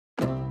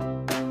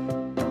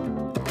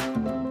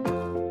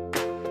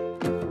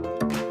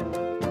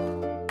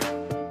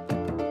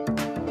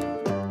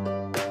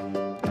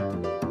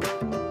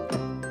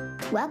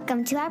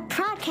Welcome to our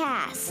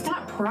podcast. It's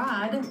not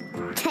prod.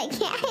 I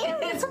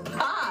can't. It's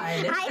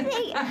pod.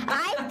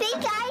 I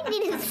think I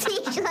need to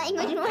speak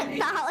language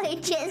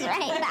mythologies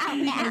right about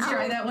now. Let's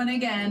try that one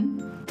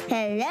again.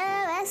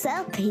 Hello,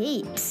 SL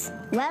peeps.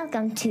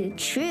 Welcome to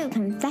True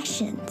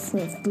Confessions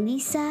with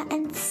Lisa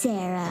and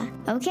Sarah.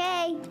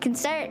 Okay, can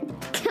start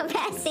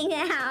confessing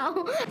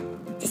now.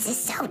 This is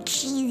so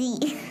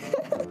cheesy.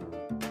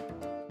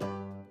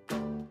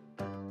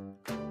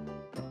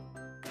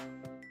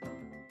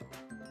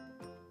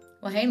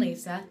 Well, hey,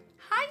 Lisa.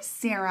 Hi,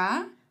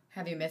 Sarah.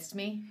 Have you missed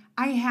me?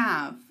 I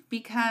have,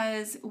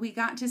 because we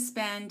got to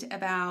spend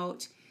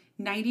about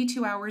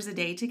 92 hours a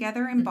day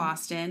together in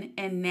Boston,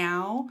 and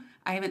now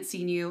I haven't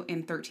seen you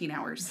in 13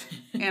 hours.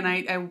 And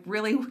I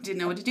really didn't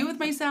know what to do with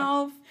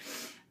myself.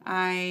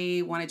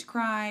 I wanted to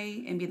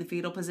cry and be in the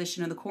fetal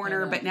position in the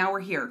corner, but now we're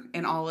here,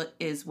 and all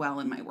is well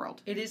in my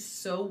world. It is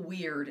so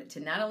weird to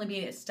not only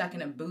be stuck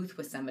in a booth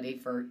with somebody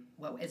for,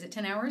 what, is it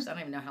 10 hours? I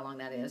don't even know how long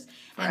that is.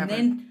 Forever. And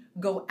then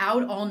go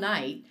out all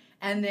night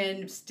and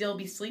then still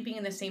be sleeping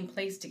in the same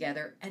place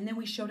together. And then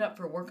we showed up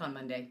for work on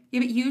Monday. Yeah,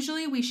 but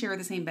usually we share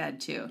the same bed,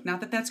 too. Not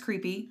that that's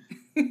creepy.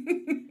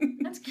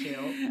 That's cute.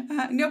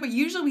 No, but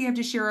usually we have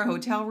to share a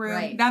hotel room.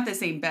 Right. Not the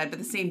same bed, but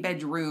the same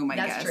bedroom, I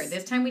guess. That's true.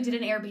 This time we did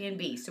an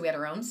Airbnb, so we had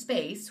our own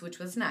space, which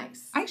was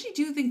nice. I actually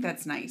do think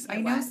that's nice. I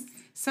It know was.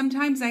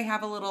 sometimes I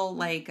have a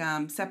little,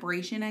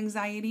 separation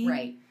anxiety.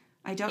 Right.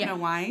 I don't know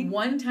why.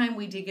 One time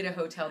we did get a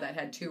hotel that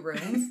had 2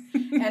 rooms,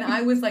 and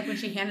I was like, when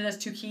she handed us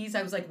 2 keys,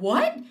 I was like,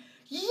 what?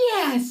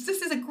 Yes,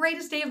 this is the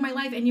greatest day of my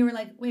life. And you were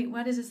like, wait,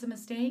 what? Is this a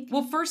mistake?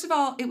 Well, first of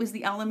all, it was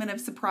the element of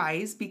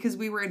surprise because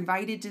we were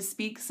invited to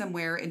speak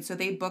somewhere, and so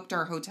they booked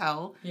our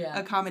hotel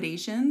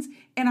accommodations.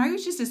 And I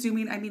was just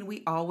assuming,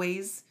 we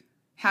always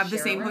have the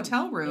Share a same room.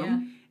 hotel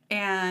room. Yeah.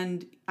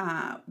 And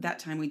that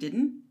time we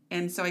didn't.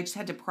 And so I just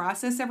had to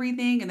process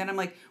everything. And then I'm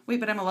like, wait,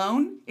 but I'm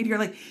alone? And you're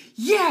like,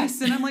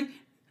 yes! And I'm like,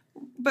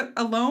 but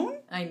alone?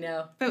 I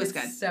know. But it was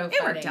It's good. So funny.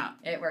 It worked out.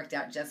 It worked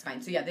out just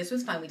fine. So yeah, this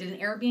was fun. We did an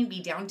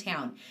Airbnb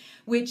downtown,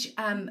 which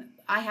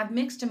I have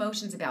mixed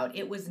emotions about.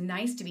 It was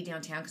nice to be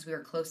downtown because we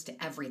were close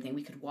to everything.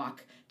 We could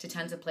walk to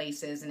tons of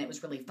places, and it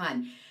was really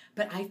fun.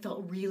 But I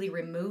felt really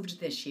removed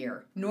this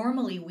year.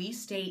 Normally, we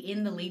stay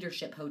in the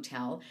Leadership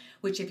Hotel,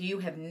 which if you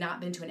have not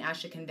been to an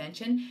ASHA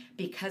convention,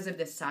 because of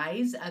the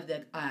size of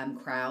the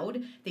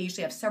crowd, they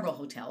usually have several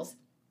hotels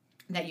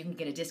that you can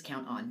get a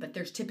discount on, but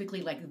there's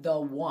typically like the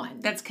one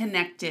That's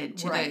connected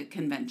to the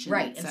convention.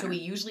 Right, and so we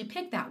usually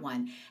pick that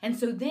one. And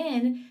so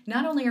then,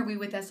 not only are we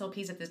with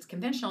SLPs at this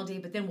convention all day,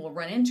 but then we'll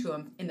run into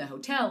them in the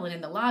hotel and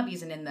in the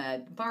lobbies and in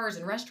the bars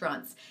and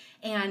restaurants.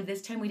 And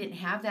this time we didn't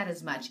have that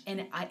as much, and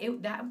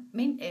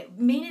it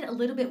made it a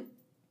little bit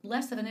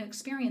less of an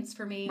experience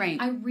for me. Right.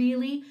 I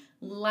really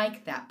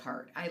like that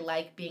part. I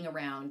like being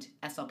around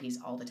SLPs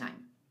all the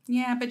time.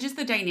 Yeah, but just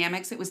the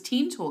dynamics. It was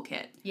Team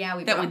Toolkit. Yeah,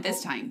 went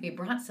this time. We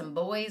brought some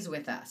boys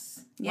with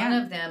us. Yeah.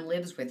 One of them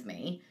lives with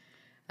me.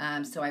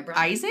 So I brought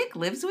Isaac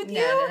lives with you?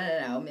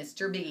 No.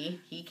 Mr. B,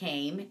 he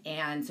came.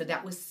 And so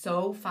that was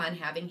so fun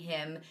having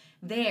him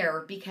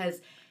there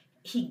because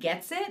he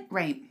gets it.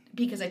 Right.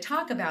 Because I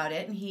talk about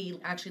it and he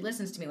actually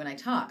listens to me when I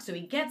talk. So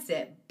he gets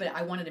it, but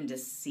I wanted him to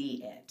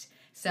see it.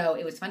 So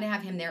it was fun to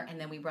have him there. And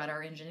then we brought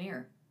our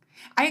engineer.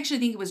 I actually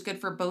think it was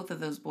good for both of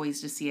those boys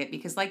to see it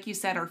because, like you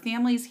said, our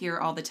families hear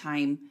all the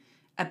time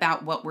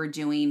about what we're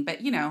doing.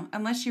 But,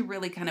 unless you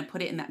really kind of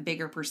put it in that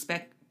bigger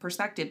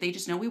perspective, they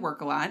just know we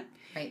work a lot.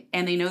 Right.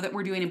 And they know that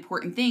we're doing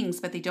important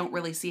things, but they don't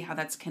really see how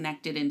that's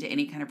connected into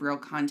any kind of real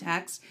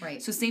context.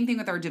 Right. So same thing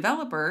with our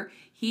developer.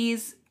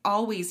 He's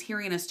always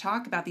hearing us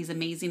talk about these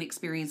amazing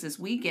experiences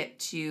we get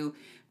to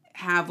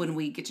have when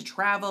we get to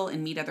travel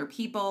and meet other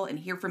people and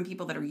hear from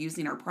people that are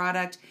using our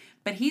product.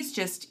 But he's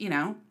just,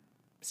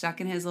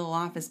 stuck in his little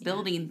office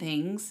building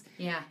things.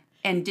 Yeah.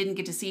 And didn't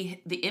get to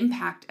see the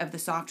impact of the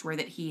software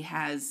that he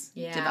has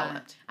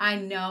developed. I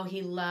know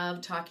he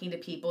loved talking to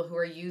people who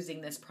are using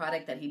this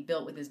product that he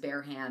built with his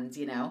bare hands,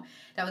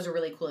 That was a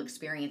really cool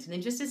experience. And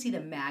then just to see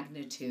the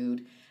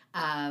magnitude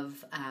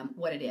of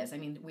what it is.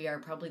 We are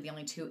probably the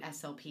only 2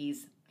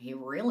 SLPs he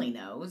really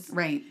knows.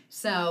 Right.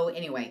 So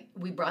anyway,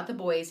 we brought the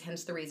boys,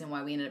 hence the reason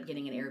why we ended up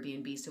getting an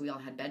Airbnb, so we all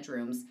had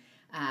bedrooms.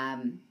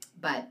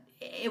 But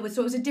it was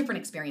a different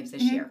experience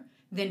this year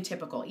than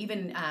typical.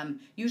 Even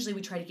usually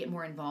we try to get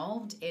more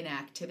involved in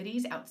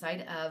activities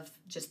outside of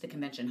just the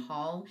convention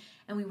hall,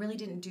 and we really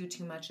didn't do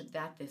too much of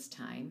that this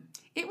time.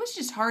 It was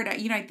just hard.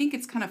 I think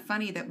it's kind of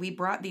funny that we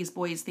brought these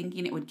boys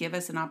thinking it would give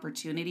us an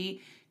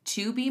opportunity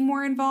to be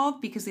more involved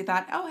because they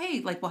thought, oh, hey,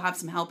 we'll have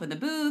some help in the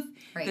booth.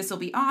 Right. This will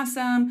be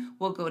awesome.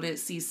 We'll go to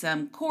see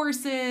some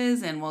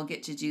courses and we'll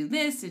get to do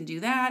this and do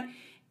that.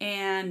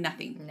 And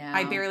nothing. No.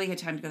 I barely had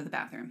time to go to the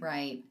bathroom.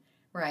 Right.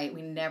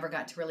 We never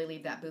got to really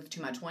leave that booth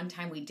too much. One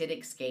time we did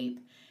escape,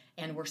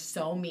 and we're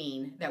so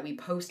mean that we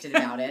posted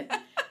about it.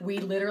 We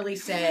literally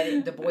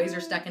said, the boys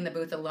are stuck in the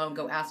booth alone.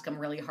 Go ask them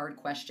really hard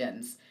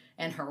questions.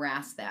 and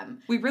harass them.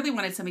 We really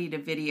wanted somebody to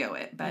video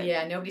it, but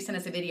Yeah, nobody sent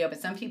us a video,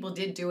 but some people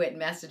did do it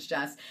and messaged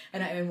us.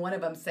 And one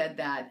of them said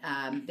that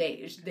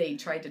they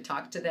tried to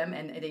talk to them,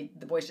 and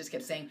the boys just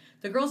kept saying,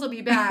 "The girls will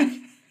be back.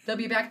 They'll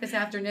be back this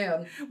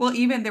afternoon." Well,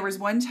 even there was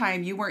one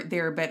time you weren't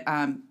there, but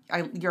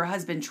your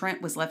husband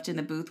Trent was left in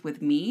the booth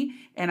with me,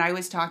 and I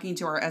was talking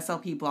to our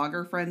SLP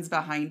blogger friends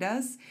behind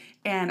us,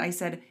 and I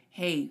said,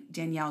 "Hey,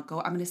 Danielle, go.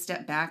 I'm going to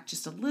step back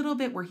just a little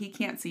bit where he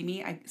can't see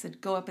me." I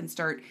said, "Go up and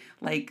start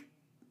like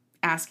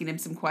asking him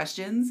some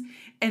questions."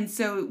 And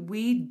so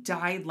we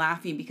died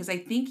laughing because I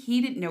think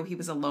he didn't know he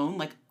was alone.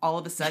 Like all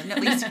of a sudden, at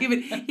least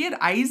he had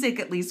Isaac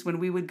at least when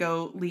we would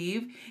go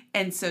leave.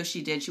 And so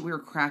she did. We were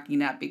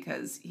cracking up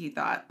because he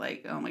thought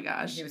like, oh my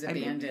gosh. He was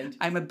abandoned.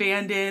 I'm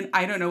abandoned.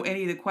 I don't know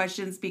any of the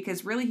questions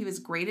because really he was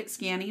great at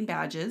scanning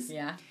badges.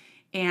 Yeah.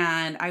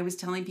 And I was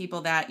telling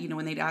people that,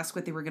 when they'd ask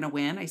what they were going to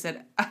win, I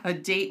said, a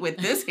date with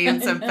this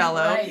handsome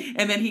fellow. Right.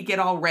 And then he'd get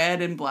all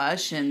red and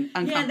blush and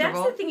uncomfortable. Yeah,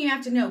 that's the thing you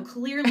have to know.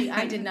 Clearly,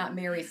 I did not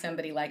marry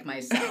somebody like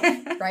myself,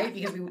 right?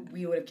 Because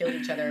we would have killed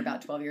each other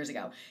about 12 years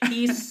ago.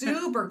 He's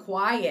super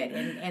quiet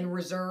and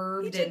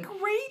reserved. He did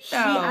great, though.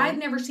 I've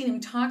never seen him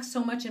talk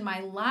so much in my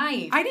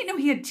life. I didn't know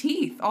he had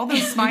teeth. All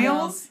those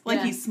smiles.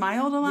 Yeah. He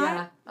smiled a lot.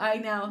 Yeah, I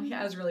know.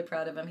 Yeah, I was really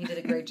proud of him. He did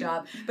a great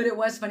job. But it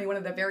was funny. One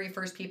of the very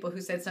first people who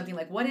said something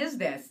like, "What is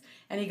this?"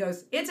 And he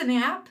goes, "It's an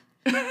app."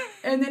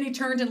 And then he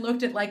turned and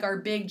looked at like our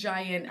big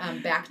giant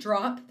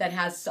backdrop that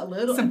has some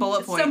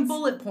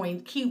bullet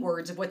point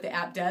keywords of what the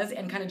app does,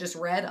 and kind of just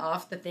read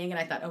off the thing. And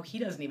I thought, oh, he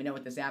doesn't even know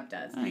what this app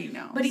does. I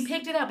know. But he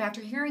picked it up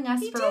after hearing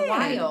us for a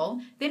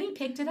while. Then he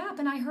picked it up,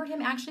 and I heard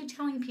him actually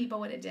telling people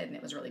what it did, and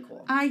it was really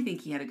cool. I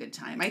think he had a good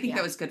time. I think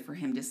that was good for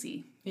him to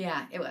see.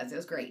 Yeah, it was. It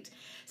was great.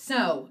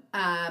 So,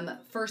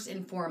 first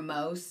and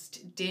foremost,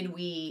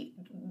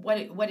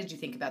 what did you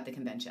think about the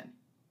convention?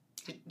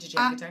 Did you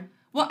have a good time?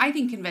 Well, I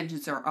think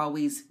conventions are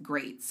always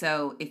great.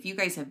 So if you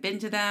guys have been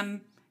to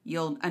them,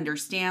 you'll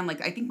understand.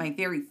 Like, I think my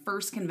very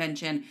first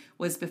convention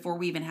was before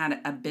we even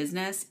had a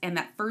business. And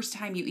that first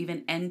time you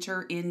even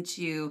enter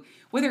into,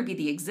 whether it be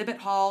the exhibit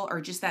hall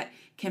or just that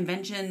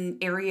convention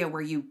area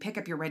where you pick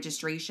up your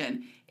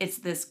registration, it's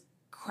this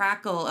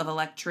crackle of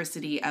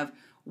electricity of,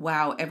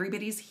 wow,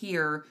 everybody's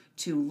here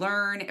to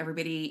learn.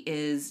 Everybody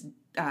is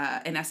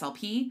an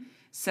SLP.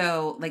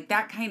 So like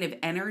that kind of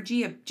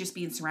energy of just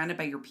being surrounded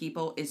by your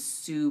people is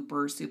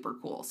super, super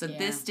cool. So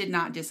this did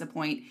not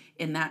disappoint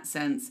in that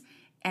sense.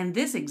 And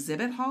this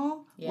exhibit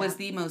hall was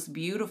the most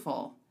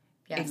beautiful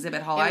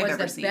exhibit hall I've ever seen.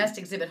 It was the best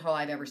exhibit hall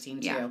I've ever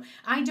seen, too. Yeah.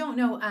 I don't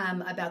know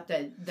about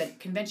the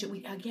convention.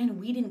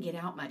 We didn't get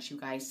out much, you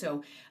guys.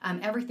 So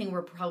everything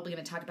we're probably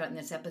going to talk about in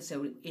this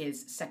episode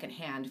is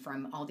secondhand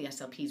from all the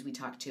SLPs we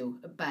talked to.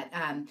 But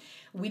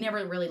we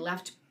never really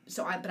left.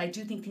 But I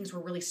do think things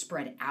were really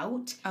spread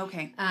out.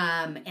 Okay.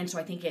 And so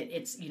I think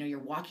it's, you're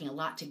walking a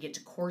lot to get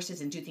to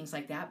courses and do things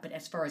like that. But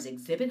as far as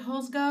exhibit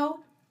halls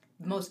go,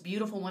 most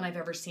beautiful one I've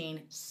ever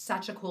seen.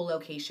 Such a cool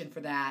location for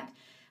that.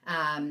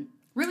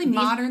 Really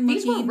modern looking.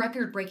 These were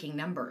record-breaking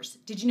numbers.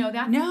 Did you know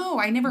that? No,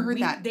 I never heard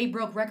that. They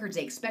broke records.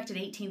 They expected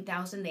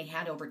 18,000. They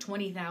had over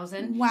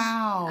 20,000.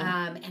 Wow.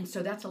 And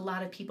so that's a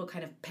lot of people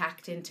kind of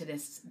packed into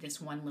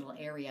this one little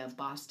area of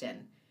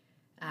Boston.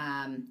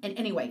 And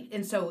anyway,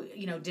 and so,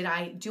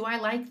 do I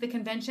like the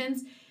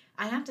conventions?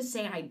 I have to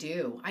say I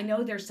do. I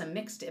know there's some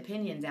mixed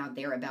opinions out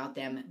there about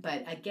them,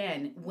 but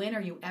again, when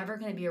are you ever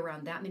going to be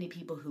around that many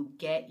people who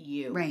get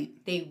you? Right.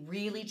 They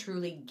really,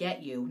 truly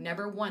get you.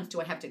 Never once do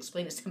I have to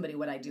explain to somebody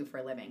what I do for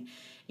a living,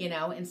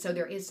 and so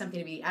there is something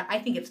to be, I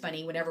think it's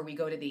funny whenever we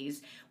go to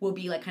these, we'll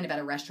be like kind of at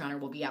a restaurant or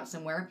we'll be out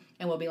somewhere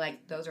and we'll be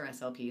like, those are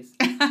SLPs.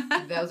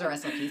 Those are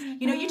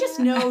SLPs. You just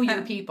know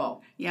your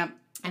people. Yep.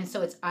 And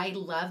so I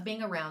love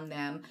being around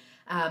them.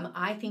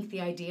 I think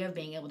the idea of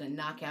being able to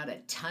knock out a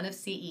ton of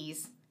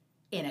CEs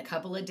in a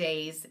couple of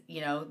days,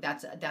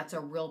 that's a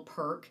real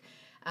perk.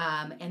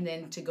 And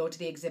then to go to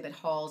the exhibit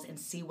halls and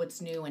see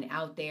what's new and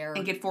out there.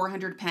 And get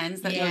 400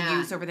 pens that you'll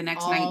use over the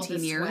next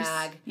 19 years.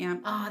 Swag. Yeah.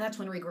 Oh, that's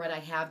one regret I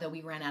have, though.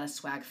 We ran out of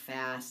swag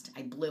fast.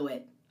 I blew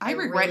it. I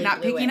regret really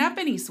not picking up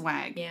any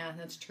swag. Yeah,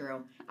 that's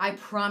true. I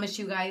promise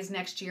you guys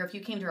next year, if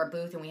you came to our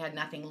booth and we had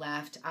nothing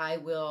left, I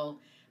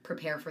will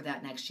prepare for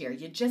that next year.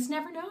 You just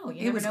never know.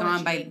 It was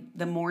gone by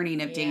the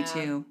morning of day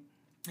 2.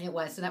 It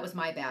was. So that was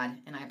my bad,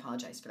 and I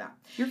apologize for that.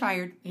 You're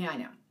fired. Yeah, I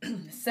know.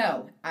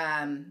 So,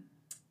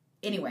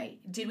 anyway,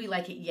 did we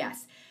like it?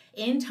 Yes.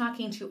 In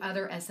talking to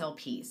other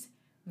SLPs,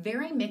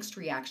 very mixed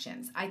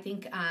reactions. I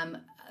think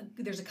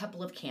there's a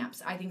couple of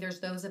camps. I think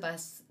there's those of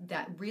us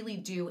that really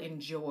do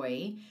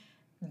enjoy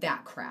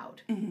that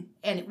crowd,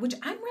 and which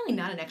I'm really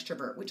not an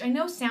extrovert, which I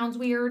know sounds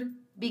weird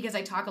because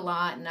I talk a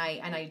lot and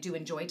I do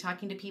enjoy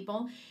talking to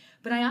people.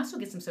 But I also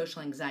get some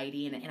social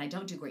anxiety, and I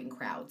don't do great in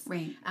crowds.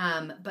 Right.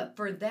 But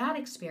for that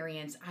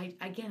experience, I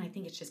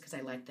think it's just because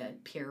I like the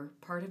peer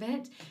part of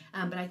it.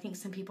 But I think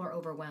some people are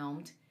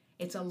overwhelmed.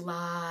 It's a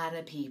lot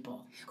of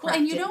people. Well,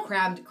 and you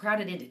don't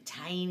crowded into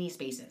tiny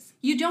spaces.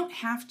 You don't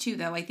have to,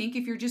 though. I think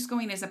if you're just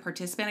going as a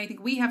participant, I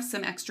think we have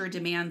some extra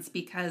demands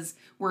because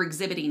we're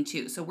exhibiting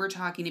too. So we're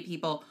talking to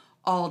people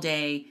all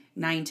day,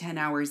 9-10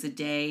 hours a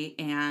day.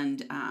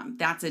 And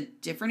that's a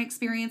different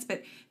experience.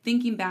 But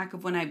thinking back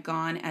of when I've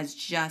gone as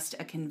just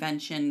a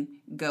convention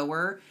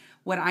goer,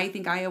 what I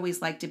think I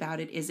always liked about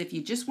it is if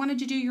you just wanted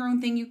to do your own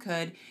thing, you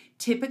could.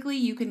 Typically,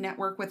 you can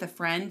network with a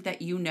friend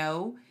that you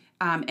know,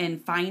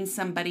 and find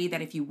somebody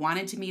that if you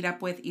wanted to meet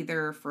up with,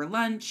 either for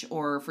lunch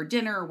or for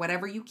dinner or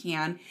whatever, you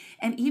can.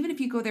 And even if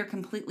you go there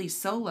completely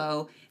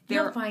solo,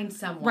 you'll find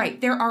someone. Right.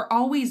 There are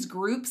always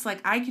groups.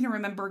 Like I can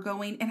remember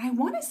going, and I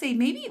want to say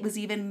maybe it was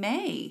even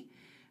May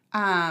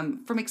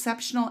from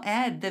Exceptional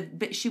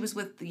Ed. She was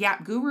with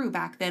Yap Guru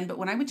back then. But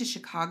when I went to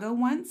Chicago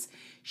once,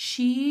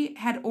 she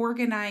had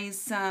organized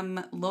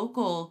some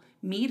local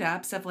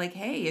meetups of like,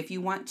 hey, if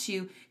you want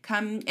to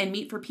come and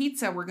meet for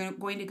pizza, we're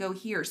going to go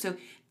here. So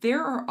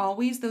there are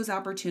always those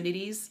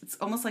opportunities. It's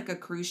almost like a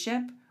cruise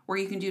ship where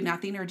you can do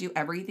nothing or do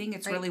everything.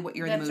 It's really what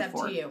you're in the mood for.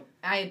 That's up to you.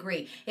 I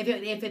agree.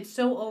 If it's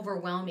so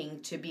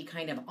overwhelming to be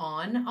kind of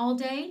on all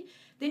day,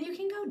 then you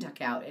can go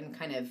duck out and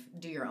kind of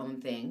do your own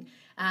thing.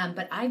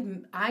 But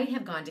I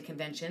have gone to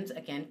conventions,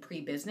 again,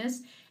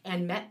 pre-business,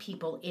 and met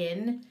people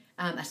in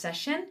a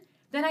session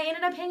that I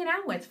ended up hanging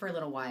out with for a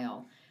little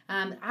while.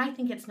 I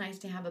think it's nice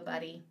to have a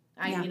buddy.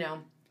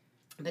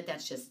 But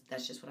that's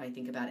just what I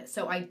think about it.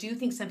 So I do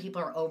think some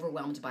people are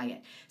overwhelmed by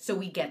it. So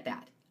we get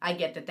that. I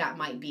get that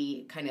might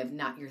be kind of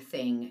not your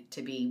thing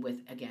to be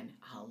with, again,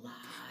 a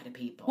lot of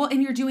people. Well,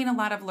 and you're doing a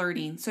lot of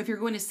learning. So if you're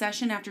going to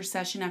session after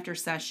session after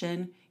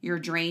session, you're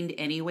drained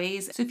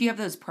anyways. So if you have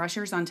those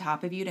pressures on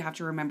top of you to have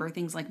to remember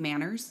things like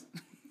manners.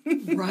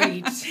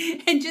 Right.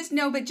 And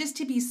just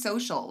to be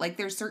social, like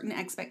there's certain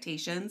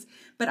expectations.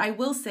 But I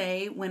will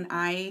say when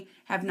I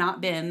have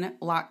not been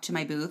locked to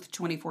my booth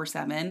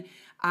 24/7,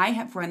 I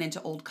have run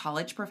into old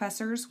college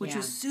professors, which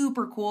was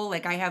super cool.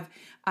 Like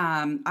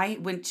I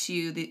went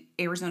to the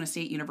Arizona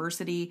State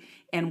University,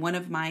 and one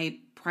of my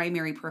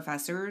primary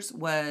professors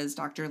was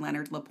Dr.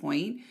 Leonard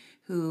LaPointe,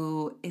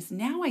 who is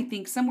now, I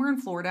think, somewhere in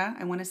Florida.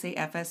 I want to say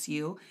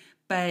FSU,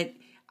 but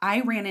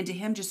I ran into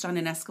him just on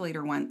an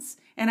escalator once.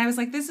 And I was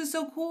like, this is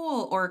so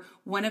cool. Or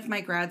one of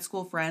my grad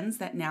school friends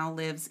that now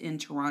lives in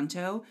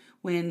Toronto,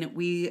 when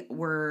we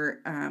were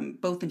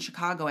both in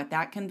Chicago at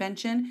that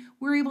convention,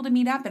 we were able to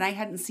meet up and I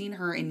hadn't seen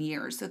her in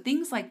years. So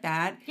things like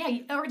that. Yeah,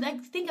 or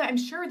I'm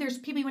sure there's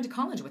people you went to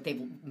college with.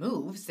 They've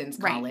moved since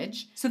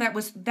college. So that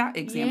was that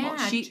example.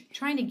 Yeah,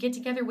 trying to get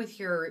together with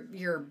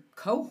your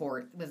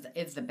cohort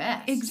is the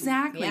best.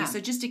 Exactly. Yeah. So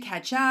just to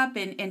catch up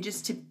and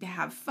just to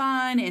have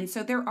fun. And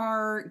so there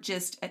are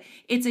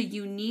it's a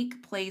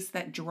unique place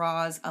that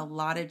draws a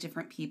lot of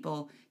different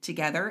people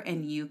together,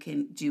 and you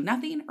can do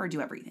nothing or do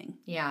everything.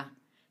 Yeah.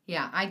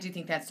 Yeah, I do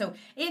think that. So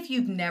if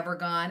you've never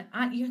gone,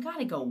 you got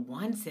to go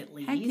once at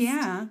least. Heck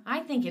yeah. I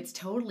think it's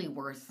totally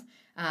worth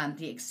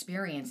the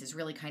experience. Is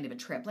really kind of a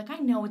trip. Like, I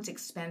know it's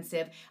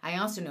expensive. I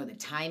also know the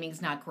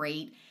timing's not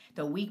great.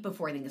 The week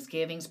before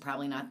Thanksgiving's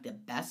probably not the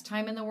best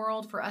time in the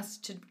world for us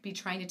to be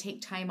trying to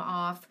take time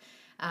off.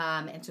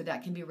 And so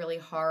that can be really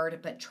hard,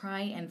 but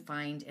try and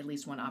find at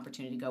least one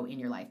opportunity to go in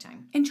your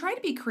lifetime. And try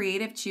to be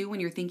creative too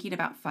when you're thinking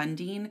about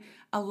funding.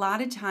 A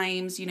lot of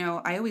times,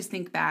 I always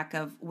think back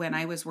of when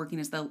I was working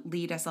as the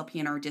lead SLP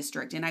in our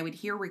district, and I would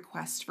hear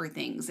requests for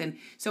things. And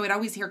so I'd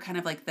always hear kind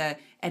of like the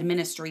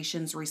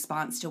administration's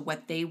response to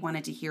what they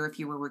wanted to hear if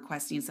you were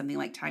requesting something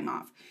like time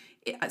off.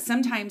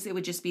 Sometimes it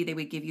would just be they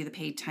would give you the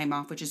paid time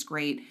off, which is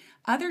great.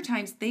 Other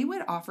times they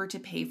would offer to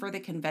pay for the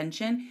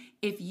convention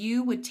if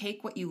you would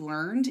take what you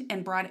learned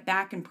and brought it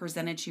back and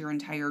presented to your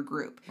entire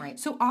group. Right.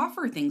 So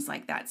offer things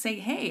like that. Say,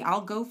 hey,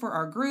 I'll go for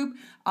our group.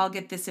 I'll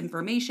get this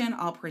information.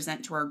 I'll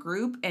present to our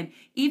group. And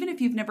even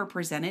if you've never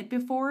presented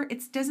before,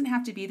 it doesn't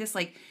have to be this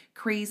like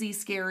crazy,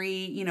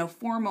 scary,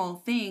 formal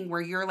thing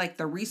where you're like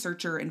the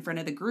researcher in front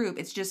of the group.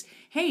 It's just,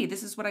 hey,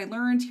 this is what I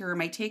learned. Here are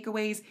my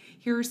takeaways.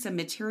 Here are some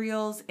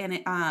materials.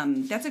 And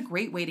that's a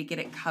great way to get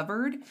it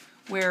covered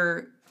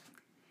where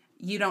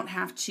you don't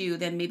have to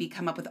then maybe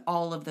come up with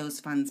all of those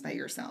funds by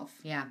yourself.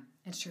 Yeah,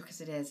 it's true because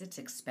it is. It's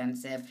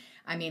expensive.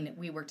 I mean,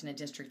 we worked in a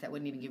district that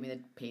wouldn't even give me the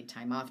paid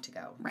time off to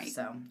go. Right.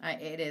 So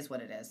it is what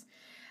it is.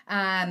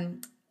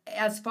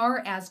 As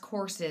far as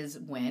courses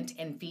went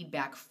and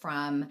feedback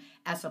from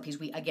SLPs,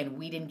 we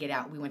didn't get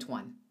out. We went to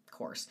one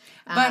course.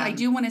 But I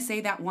do want to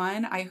say that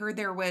I heard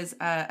there was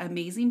an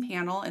amazing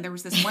panel, and there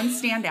was this one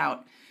standout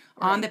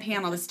on the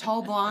panel, this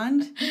tall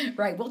blonde.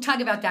 Right. We'll talk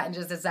about that in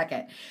just a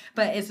second.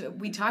 But as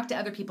we talk to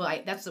other people,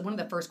 that's one of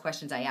the first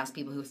questions I ask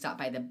people who stop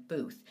by the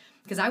booth.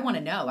 Because I want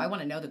to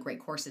know the great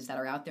courses that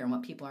are out there and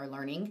what people are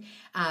learning.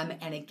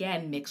 And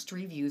again, mixed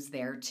reviews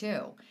there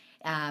too.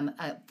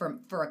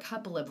 For a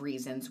couple of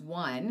reasons.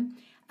 One,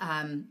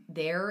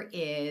 there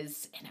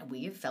is, and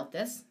we have felt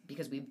this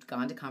because we've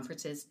gone to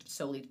conferences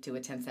solely to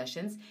attend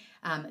sessions,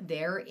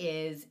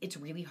 it's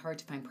really hard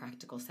to find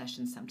practical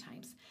sessions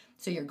sometimes.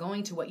 So you're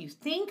going to what you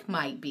think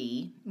might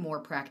be more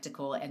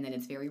practical, and then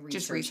it's very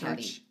research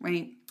heavy.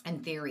 Right.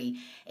 And theory.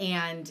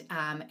 And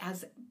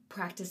as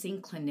practicing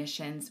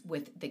clinicians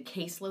with the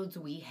caseloads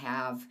we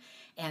have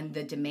and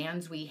the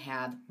demands we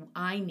have,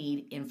 I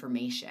need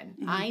information.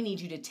 I need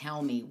you to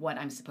tell me what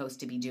I'm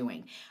supposed to be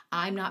doing.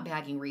 I'm not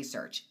bagging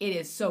research. It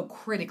is so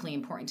critically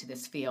important to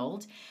this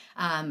field,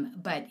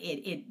 but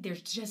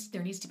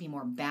there needs to be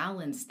more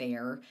balance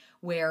there.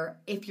 Where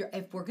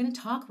if we're going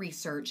to talk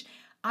research,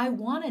 I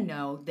want to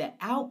know the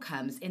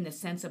outcomes in the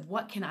sense of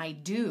what can I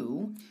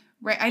do.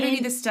 Right. I don't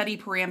need the study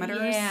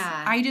parameters.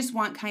 Yeah. I just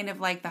want kind of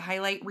like the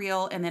highlight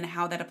reel and then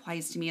how that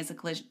applies to me as a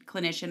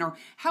clinician, or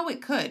how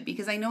it could,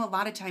 because I know a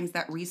lot of times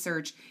that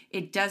research,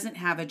 it doesn't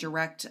have a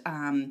direct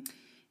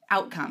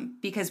outcome,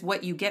 because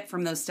what you get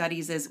from those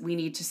studies is we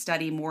need to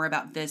study more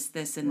about this,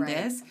 and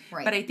this.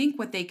 Right. But I think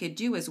what they could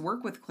do is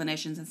work with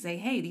clinicians and say,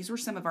 hey, these were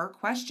some of our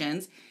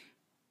questions.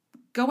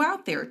 Go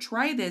out there,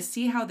 try this,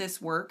 see how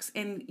this works.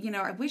 And,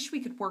 I wish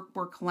we could work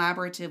more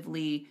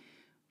collaboratively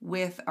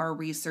with our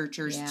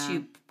researchers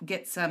to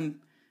get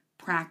some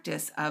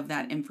practice of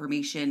that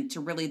information to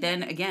really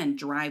then, again,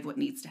 drive what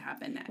needs to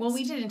happen next. Well,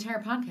 we did an entire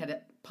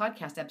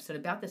podcast episode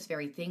about this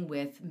very thing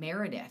with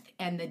Meredith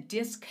and the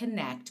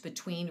disconnect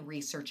between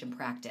research and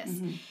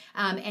practice.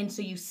 And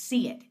so you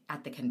see it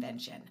at the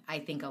convention. I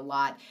think a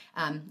lot.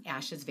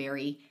 Ash is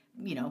very,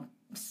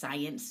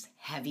 science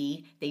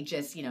heavy. They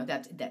just,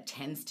 that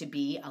tends to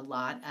be a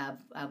lot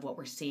of what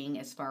we're seeing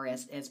as far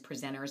as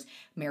presenters.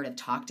 Meredith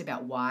talked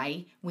about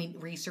why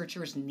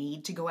researchers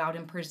need to go out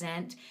and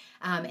present.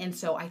 And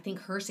so I think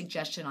her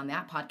suggestion on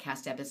that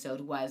podcast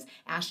episode was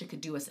Asha could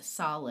do us a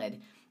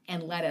solid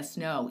and let us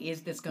know,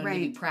 is this going to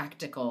be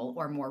practical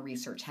or more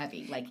research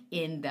heavy, like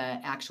in the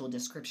actual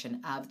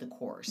description of the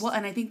course. Well,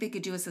 and I think they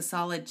could do us a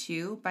solid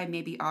too by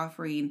maybe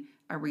offering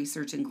a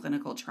research and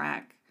clinical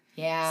track.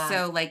 Yeah.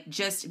 So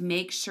just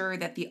make sure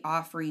that the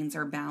offerings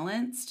are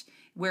balanced,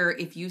 where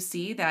if you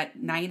see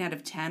that 9 out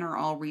of 10 are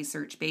all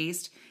research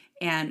based,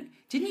 and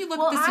didn't you look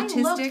at the statistics?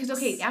 I looked,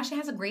 because, Asha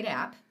has a great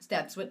app.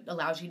 That's what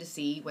allows you to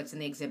see what's in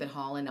the exhibit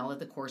hall and all of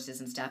the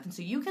courses and stuff. And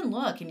so you can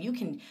look and you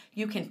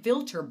can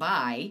filter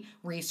by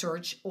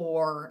research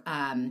or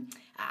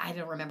I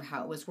don't remember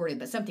how it was worded,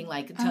 but something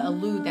like to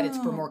allude that it's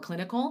for more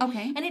clinical.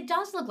 Okay. And it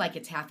does look like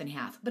it's half and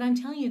half. But I'm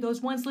telling you,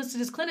 those ones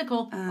listed as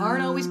clinical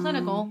aren't always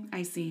clinical.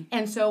 I see.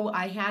 And so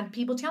I had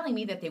people telling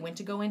me that they went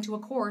to go into a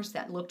course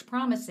that looked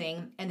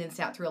promising and then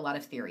sat through a lot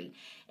of theory.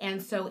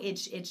 And so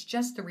it's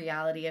just the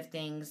reality of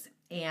things.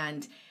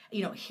 And,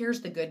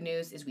 here's the good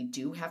news is we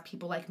do have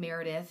people like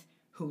Meredith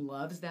who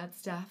loves that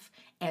stuff.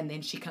 And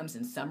then she comes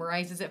and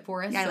summarizes it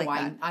for us.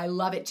 Yeah, I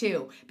love it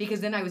too.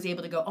 Because then I was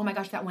able to go, oh my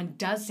gosh, that one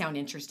does sound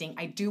interesting.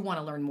 I do want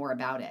to learn more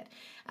about it.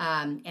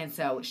 And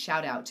so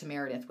shout out to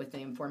Meredith with the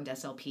Informed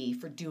SLP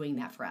for doing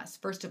that for us.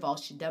 First of all,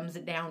 she dumbs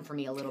it down for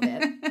me a little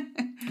bit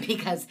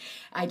because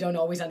I don't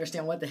always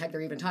understand what the heck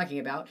they're even talking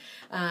about.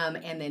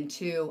 And then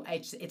two,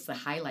 it's the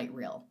highlight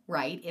reel,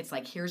 right? It's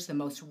like, here's the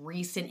most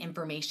recent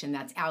information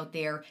that's out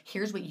there.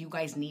 Here's what you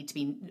guys need to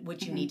be,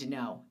 what you need to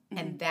know.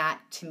 And that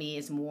to me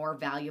is more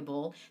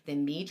valuable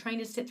than me trying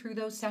to sit through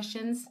those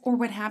sessions. Or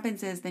what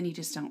happens is then you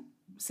just don't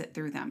sit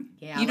through them.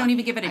 Yeah, you don't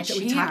even give it a chance.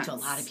 We talked to a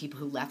lot of people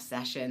who left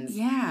sessions.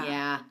 Yeah.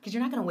 Yeah, because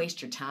you're not going to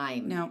waste your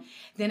time. No.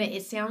 Then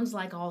it sounds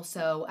like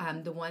also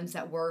the ones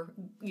that were,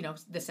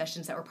 the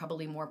sessions that were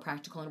probably more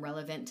practical and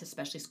relevant to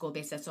especially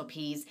school-based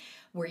SLPs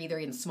were either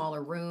in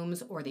smaller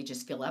rooms or they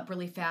just fill up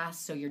really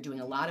fast. So you're doing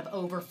a lot of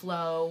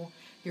overflow.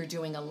 You're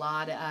doing a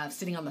lot of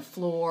sitting on the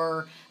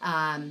floor.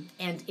 And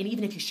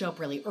even if you show up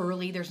really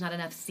early, there's not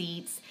enough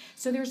seats.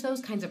 So there's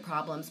those kinds of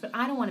problems. But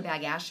I don't want to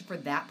bag Asha for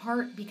that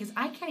part because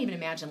I can't even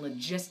imagine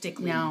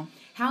logistically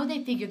how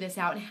they figure this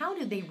out and how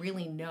do they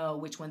really know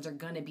which ones are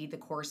going to be the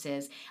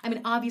courses. I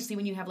mean, obviously,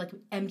 when you have like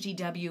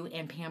MGW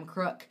and Pam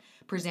Crook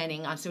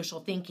presenting on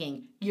social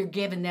thinking, you're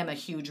giving them a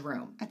huge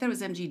room. I thought it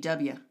was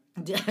MGW.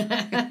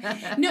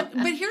 No,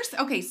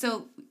 but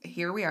so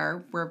here we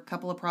are. We're a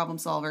couple of problem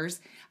solvers.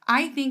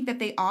 I think that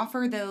they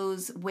offer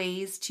those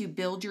ways to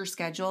build your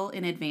schedule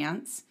in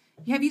advance.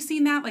 Have you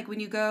seen that? Like when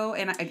you go,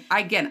 and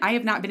I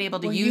have not been able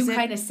to use it. You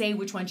kind of say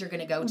which ones you're going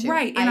to go to.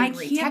 Right, and I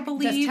agree. can't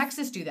believe... Does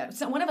Texas do that?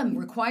 So one of them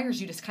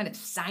requires you to kind of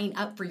sign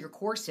up for your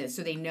courses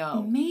so they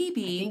know.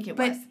 Maybe, I think it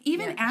but was.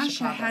 even Asha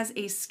Chicago has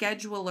a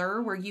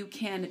scheduler where you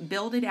can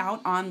build it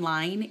out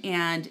online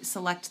and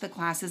select the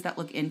classes that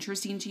look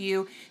interesting to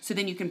you, so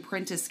then you can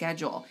print a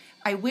schedule.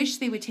 I wish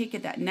they would take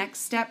it that next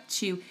step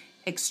to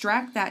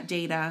extract that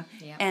data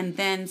and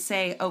then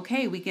say,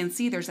 okay, we can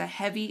see there's a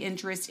heavy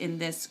interest in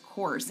this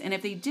course. And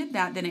if they did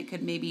that, then it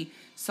could maybe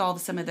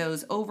solve some of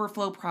those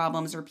overflow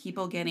problems or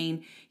people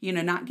getting,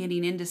 not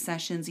getting into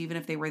sessions even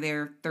if they were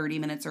there 30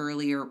 minutes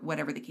early or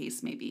whatever the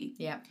case may be.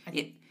 Yeah, I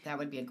think that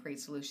would be a great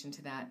solution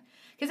to that.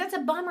 Because that's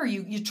a bummer.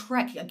 You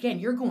trek. Again,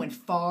 you're going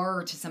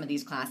far to some of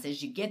these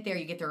classes. You get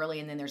there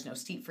early and then there's no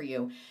seat for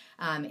you.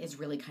 Is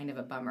really kind of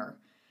a bummer.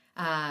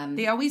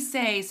 They always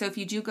say, so if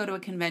you do go to a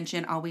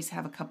convention, always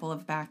have a couple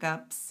of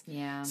backups.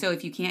 Yeah. So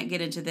if you can't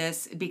get into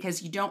this,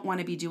 because you don't want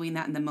to be doing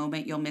that in the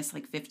moment, you'll miss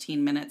like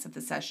 15 minutes of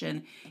the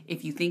session.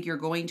 If you think you're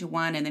going to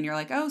one and then you're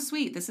like, oh,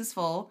 sweet, this is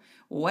full.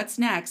 What's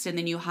next? And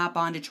then you hop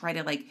on to try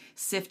to like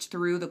sift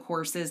through the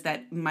courses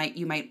that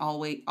you might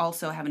always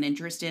also have an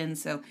interest in.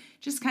 So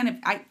just kind of,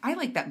 I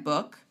like that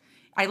book.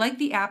 I like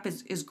the app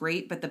is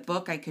great, but the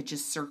book I could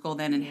just circle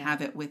then and have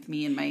it with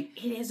me in my...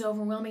 It is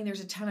overwhelming.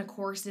 There's a ton of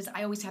courses.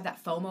 I always have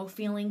that FOMO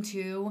feeling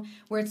too,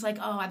 where it's like,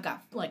 oh, I've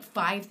got like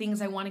 5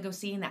 things I want to go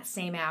see in that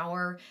same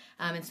hour.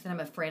 And so then I'm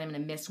afraid I'm going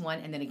to miss one.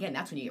 And then again,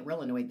 that's when you get real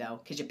annoyed though,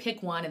 because you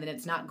pick one and then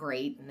it's not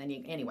great. And then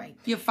anyway.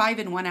 You have 5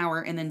 in 1 hour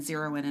and then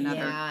 0 in another.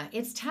 Yeah,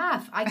 it's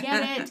tough. I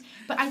get it.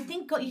 But I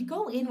think you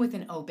go in with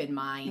an open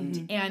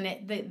mind.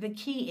 And the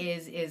key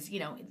is, you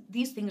know,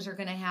 these things are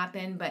going to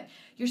happen, but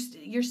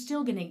you're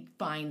still going to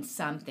find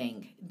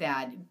something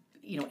that,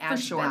 you know,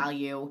 adds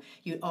value.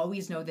 You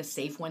always know the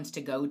safe ones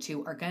to go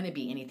to are going to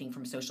be anything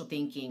from Social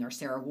Thinking or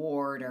Sarah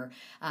Ward or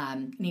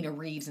Nina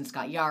Reeves and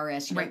Scott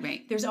Yaris. You know,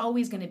 right. There's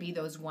always going to be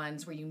those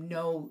ones where you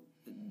know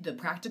the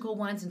practical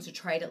ones, and so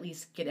try to at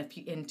least get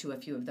into a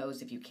few of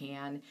those if you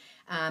can.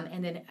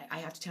 And then I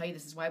have to tell you,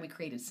 this is why we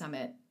created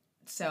Summit.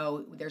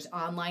 So there's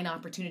online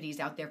opportunities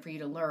out there for you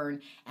to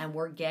learn, and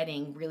we're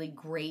getting really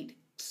great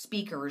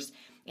speakers.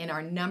 And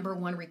our number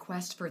one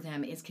request for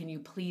them is, can you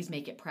please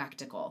make it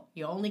practical?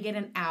 You only get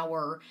an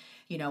hour,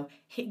 you know,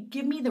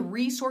 give me the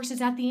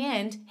resources at the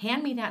end,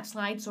 hand me that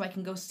slide so I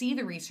can go see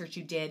the research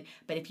you did.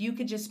 But if you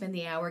could just spend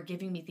the hour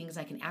giving me things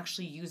I can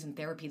actually use in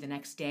therapy the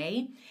next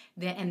day,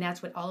 and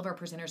that's what all of our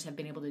presenters have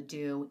been able to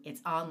do.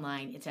 It's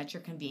online, it's at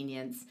your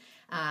convenience.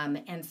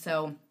 And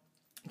so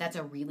that's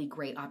a really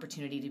great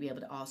opportunity to be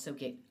able to also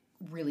get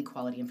really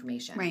quality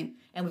information. Right.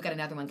 And we've got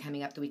another one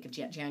coming up the week of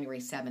January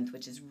 7th,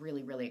 which is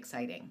really, really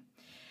exciting.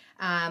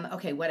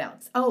 Okay, what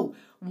else? Oh,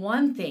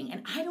 one thing,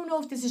 and I don't know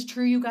if this is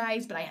true, you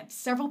guys, but I had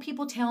several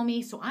people tell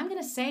me, so I'm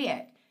going to say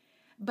it.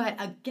 But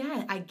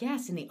again, I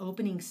guess in the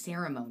opening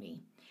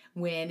ceremony,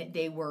 when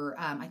they were,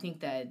 I think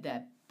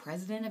the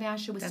president of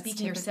ASHA was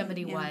speaking, or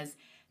somebody was,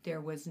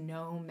 there was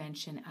no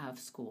mention of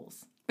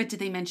schools. But did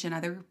they mention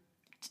other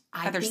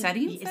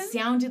settings? It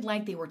sounded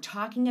like they were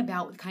talking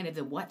about kind of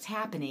the what's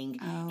happening,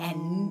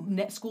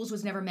 and schools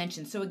was never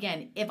mentioned. So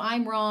again, if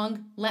I'm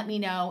wrong, let me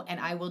know, and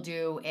I will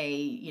do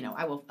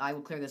I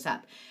will clear this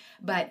up.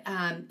 But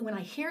when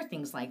I hear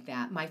things like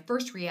that, my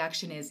first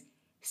reaction is,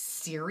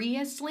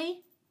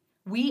 seriously?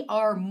 We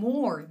are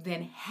more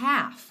than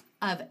half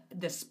of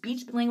the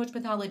speech language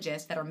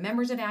pathologists that are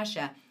members of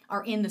ASHA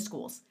are in the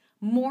schools.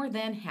 More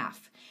than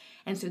half.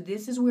 And so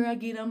this is where I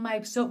get on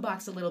my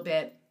soapbox a little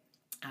bit.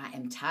 I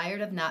am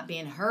tired of not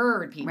being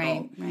heard,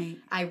 people. Right.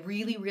 I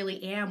really,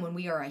 really am. When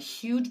we are a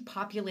huge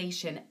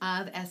population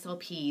of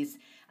SLPs,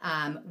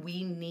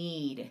 we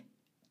need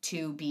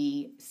to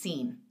be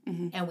seen,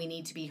 and we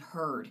need to be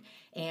heard.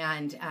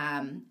 And,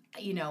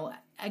 you know,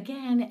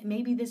 again,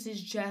 maybe this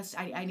is just,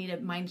 I need a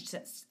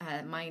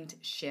mind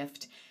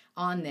shift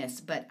on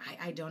this, but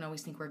I don't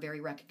always think we're very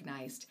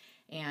recognized.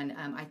 And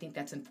I think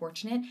that's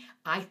unfortunate.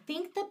 I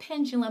think the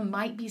pendulum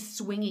might be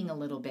swinging a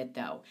little bit,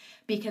 though,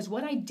 because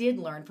what I did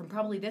learn from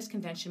probably this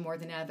convention more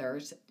than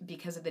others,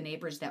 because of the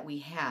neighbors that we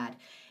had,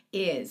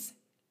 is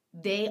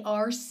they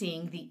are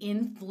seeing the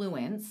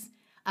influence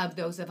of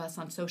those of us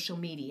on social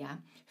media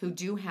who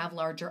do have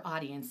larger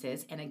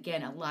audiences. And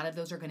again, a lot of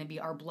those are going to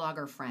be our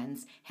blogger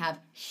friends, have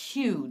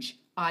huge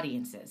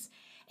audiences.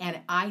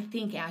 And I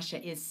think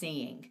ASHA is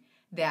seeing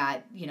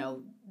that, you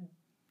know,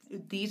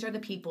 these are the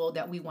people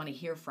that we want to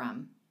hear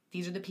from.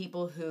 These are the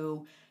people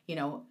who, you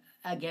know,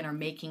 again, are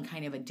making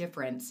kind of a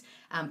difference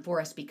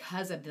for us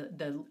because of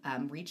the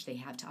reach they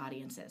have to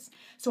audiences.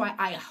 So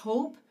I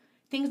hope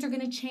things are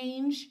going to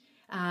change.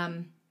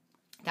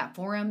 That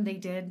forum they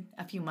did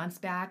a few months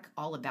back,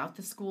 all about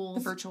the schools.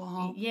 The virtual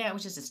hall. Yeah, it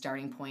was just a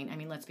starting point. I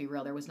mean, let's be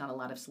real, there was not a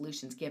lot of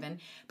solutions given,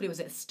 but it was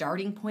a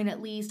starting point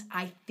at least.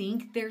 I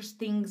think there's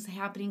things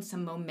happening,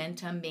 some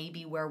momentum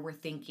maybe where we're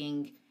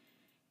thinking,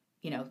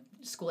 you know,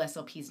 school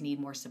SLPs need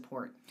more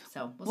support.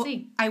 So we'll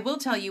see. I will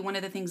tell you, one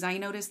of the things I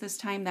noticed this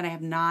time that I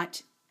have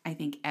not, I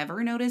think,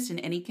 ever noticed in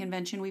any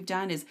convention we've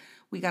done is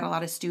we got a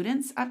lot of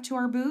students up to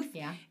our booth.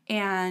 Yeah.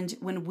 And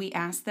when we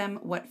asked them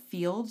what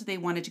field they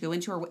wanted to go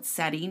into, or what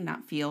setting,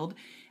 not field,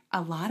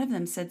 a lot of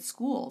them said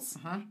schools.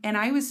 And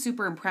I was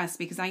super impressed,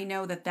 because I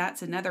know that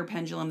that's another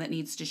pendulum that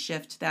needs to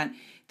shift, that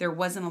there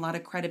wasn't a lot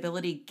of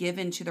credibility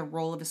given to the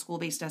role of a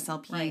school-based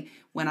SLP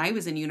when I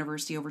was in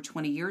university over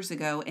 20 years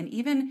ago. And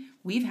even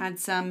we've had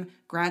some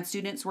grad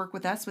students work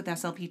with us with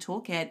SLP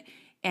Toolkit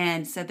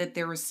and said that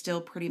there was still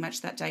pretty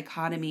much that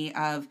dichotomy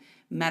of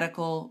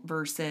medical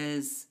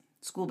versus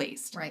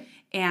school-based. Right.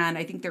 And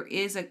I think there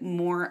is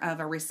more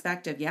of a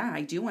respect of, yeah,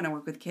 I do want to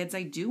work with kids.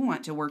 I do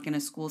want to work in a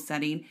school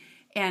setting.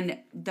 And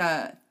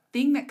the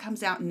thing that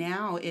comes out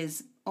now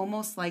is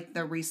almost like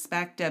the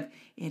respect of,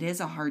 it is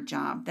a hard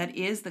job. That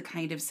is the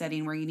kind of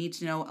setting where you need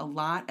to know a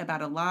lot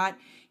about a lot.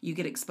 You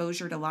get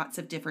exposure to lots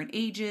of different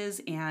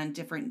ages and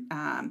different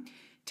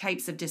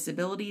types of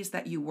disabilities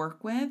that you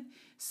work with.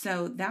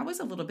 So that was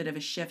a little bit of a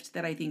shift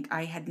that I think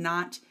I had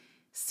not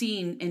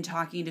seen in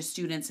talking to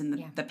students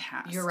in the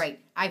past. You're right.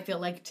 I feel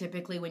like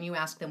typically when you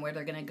ask them where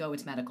they're going to go,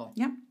 it's medical.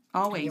 Yep.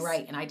 Always. You're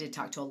right. And I did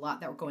talk to a lot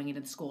that were going into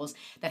the schools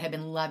that have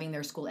been loving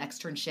their school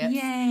externships.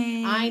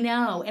 Yay. I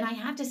know. And I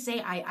have to say,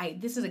 I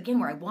this is again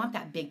where I want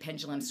that big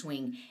pendulum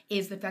swing,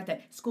 is the fact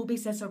that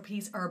school-based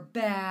SLPs are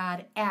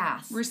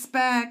badass.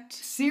 Respect.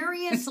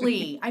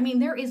 Seriously. I mean,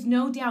 there is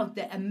no doubt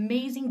the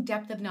amazing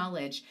depth of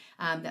knowledge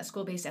that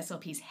school-based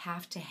SLPs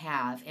have to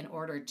have in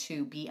order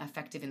to be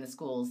effective in the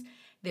schools.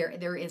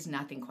 There is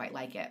nothing quite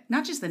like it.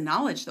 Not just the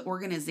knowledge, the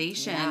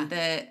organization,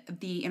 the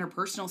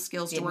interpersonal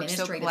skills to work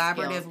so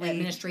collaboratively. Skills,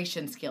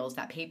 administration skills,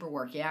 that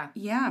paperwork, But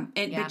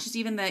just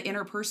even the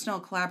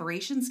interpersonal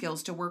collaboration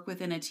skills to work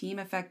within a team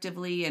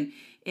effectively. And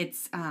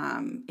it's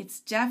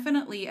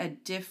definitely a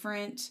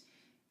different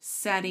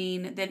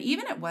setting than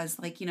even it was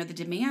like, the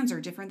demands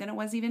are different than it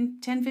was even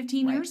 10,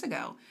 15 years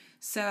ago.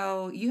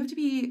 So you have to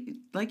be,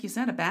 like you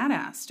said, a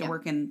badass to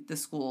work in the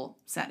school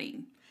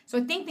setting. So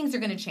I think things are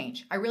going to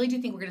change. I really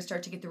do think we're going to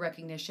start to get the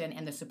recognition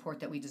and the support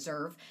that we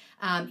deserve.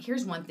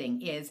 Here's one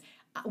thing is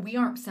we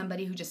aren't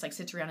somebody who just like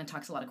sits around and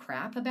talks a lot of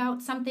crap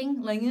about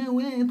something like, oh,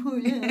 well, poor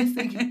us,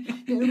 like,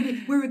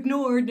 we're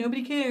ignored,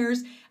 nobody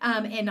cares,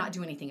 and not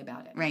do anything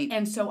about it. Right.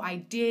 And so I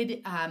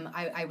did,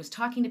 I was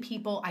talking to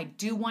people. I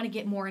do want to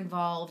get more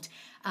involved.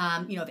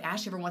 If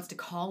Ash ever wants to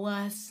call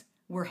us,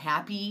 we're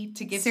happy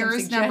to give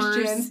Sarah's some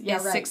suggestions.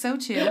 Numbers is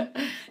 602.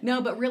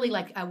 No, but really,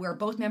 we're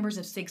both members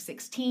of SIG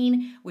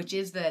 16, which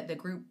is the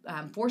group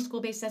for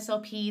school-based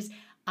SLPs.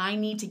 I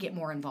need to get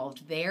more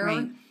involved there.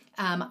 Right.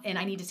 And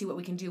I need to see what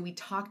we can do. We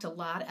talked a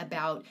lot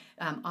about,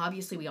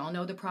 obviously, we all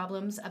know the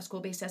problems of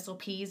school-based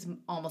SLPs.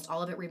 Almost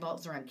all of it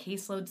revolves around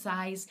caseload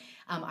size.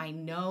 I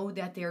know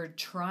that they're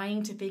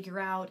trying to figure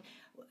out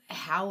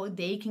how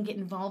they can get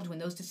involved when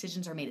those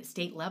decisions are made at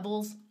state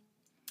levels.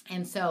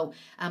 And so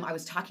I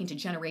was talking to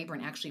Jenna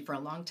Rayburn actually for a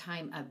long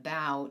time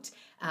about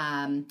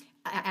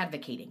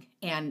advocating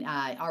and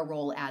our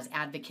role as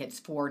advocates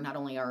for not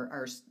only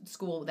our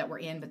school that we're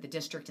in, but the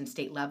district and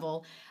state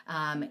level,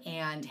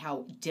 and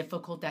how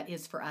difficult that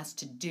is for us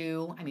to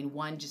do. I mean,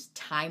 one, just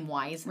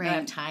time-wise, we don't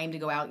have time to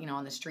go out,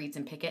 on the streets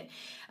and picket.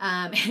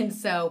 And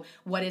so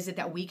what is it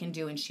that we can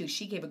do? And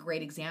she gave a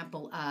great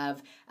example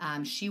of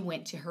she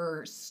went to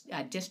her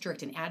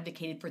district and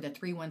advocated for the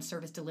 3-1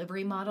 service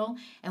delivery model.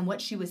 And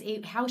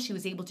how she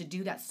was able to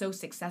do that so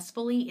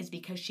successfully is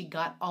because she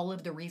got all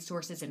of the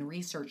resources and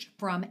research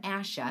from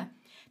ASHA.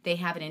 They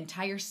have an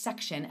entire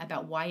section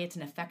about why it's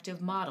an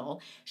effective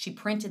model. She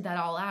printed that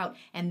all out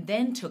and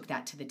then took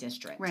that to the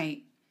district.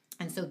 Right.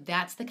 And so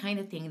that's the kind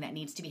of thing that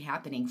needs to be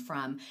happening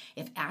from,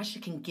 if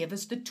ASHA can give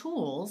us the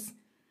tools,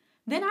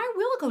 then I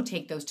will go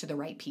take those to the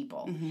right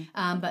people.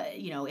 Mm-hmm. But,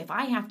 if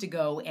I have to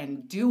go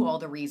and do all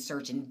the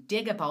research and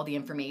dig up all the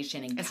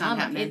information and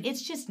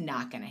it's just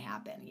not going to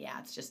happen. Yeah,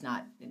 it's just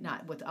not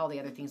with all the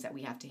other things that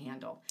we have to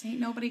handle. Ain't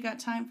nobody got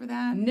time for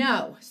that.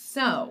 No.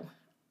 So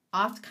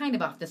off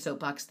the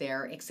soapbox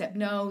there, except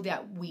know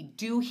that we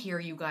do hear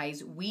you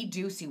guys. We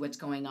do see what's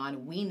going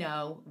on. We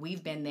know,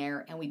 we've been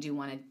there, and we do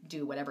want to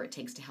do whatever it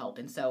takes to help.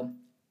 And so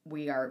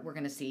we're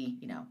going to see,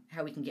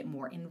 how we can get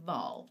more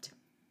involved.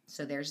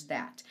 So there's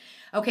that.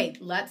 Okay,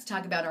 let's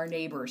talk about our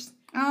neighbors.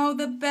 Oh,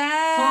 the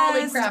best.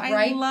 Holy crap,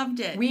 right? I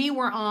loved it. We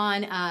were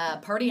on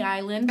Party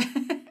Island.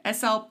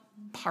 SL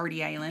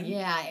Party Island.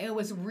 Yeah, it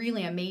was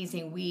really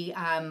amazing. We,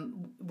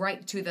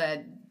 right to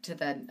the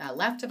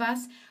left of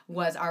us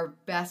was our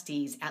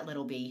besties at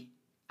Little B.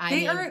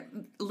 They are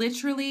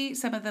literally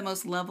some of the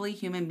most lovely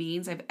human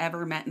beings I've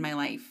ever met in my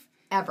life.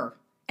 Ever.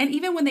 And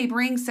even when they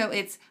bring, so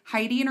it's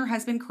Heidi and her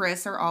husband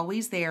Chris are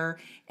always there.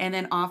 And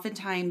then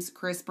oftentimes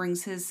Chris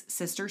brings his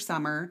sister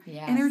Summer.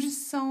 Yes. And they're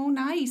just so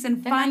nice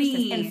and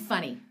funny. And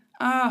funny.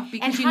 Oh,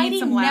 because and you Heidi need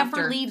some laughter.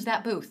 never leaves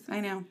that booth.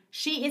 I know.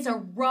 She is a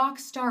rock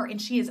star,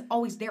 and she is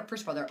always there.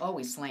 First of all, they're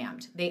always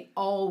slammed. They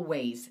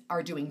always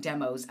are doing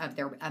demos of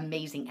their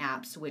amazing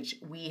apps, which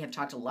we have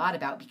talked a lot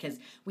about because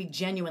we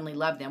genuinely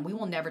love them. We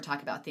will never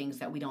talk about things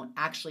that we don't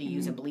actually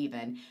use and believe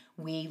in.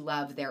 We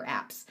love their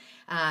apps.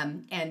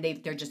 And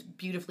they're just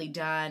beautifully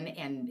done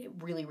and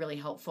really, really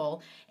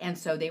helpful. And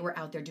so they were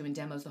out there doing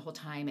demos the whole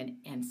time,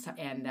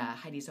 and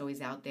Heidi's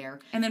always out there.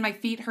 And then my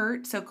feet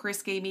hurt, so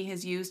Chris gave me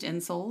his used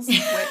insoles,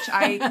 which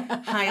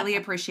I highly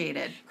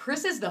appreciated.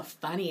 Chris is the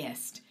funniest.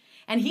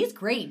 And he's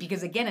great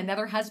because, again,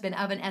 another husband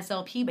of an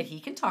SLP, but he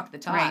can talk the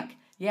talk. Right.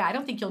 Yeah, I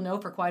don't think you'll know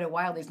for quite a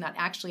while that he's not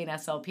actually an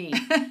SLP.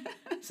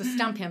 So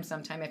stump him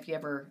sometime if you're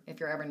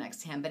ever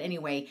next to him. But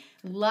anyway,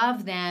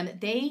 love them.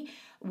 They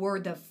were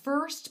the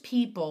first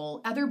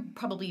people, other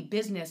probably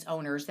business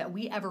owners that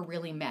we ever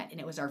really met. And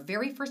it was our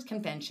very first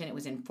convention. It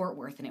was in Fort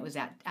Worth, and it was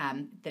at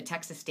the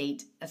Texas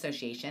State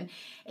Association.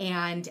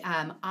 And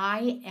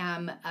I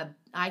am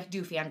I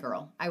do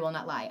fangirl. I will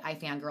not lie. I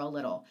fangirl a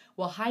little.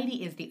 Well,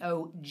 Heidi is the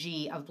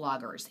OG of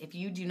bloggers. If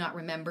you do not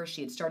remember,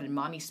 she had started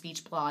Mommy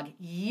Speech blog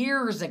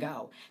years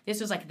ago. This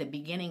was like the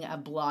beginning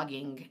of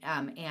blogging.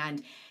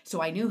 And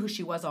so I knew who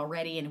she was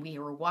already. And we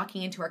were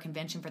walking into our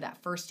convention for that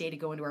first day to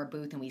go into our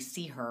booth, and we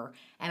see her.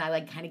 And I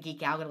like kind of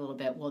geek out a little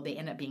bit. Well, they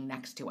end up being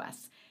next to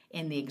us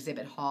in the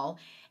exhibit hall.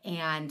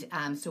 And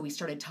so we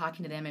started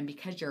talking to them. And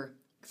because you're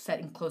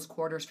set in close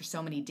quarters for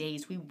so many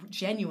days, we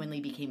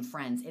genuinely became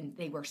friends, and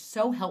they were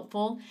so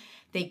helpful.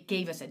 They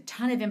gave us a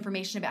ton of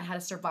information about how to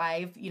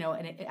survive,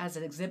 and as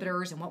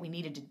exhibitors, and what we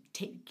needed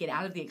to get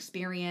out of the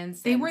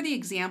experience. They were the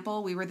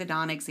example. We were the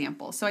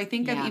non-example. So I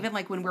think of even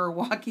like when we were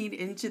walking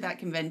into that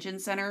convention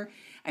center,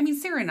 I mean,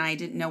 Sarah and I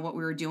didn't know what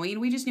we were doing.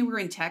 We just knew we were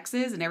in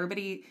Texas, and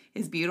everybody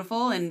is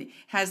beautiful and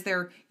has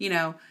their,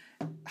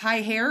 high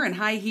hair and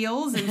high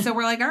heels. And so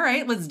we're like, all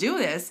right, let's do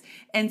this.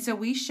 And so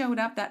we showed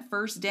up that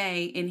first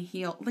day in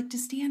heel, like to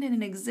stand in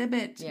an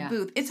exhibit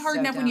booth. It's hard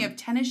enough when you have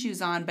tennis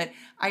shoes on, but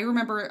I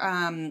remember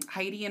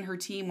Heidi and her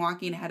team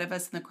walking ahead of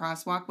us in the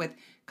crosswalk with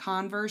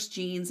Converse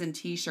jeans and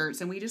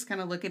t-shirts. And we just kind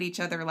of look at each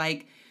other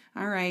like,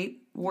 all right,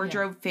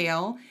 wardrobe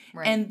fail.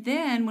 Right. And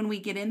then when we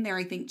get in there,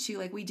 I think too,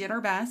 like we did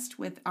our best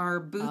with our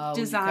booth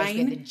design.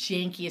 You guys made the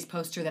jankiest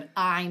poster that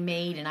I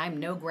made, and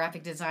I'm no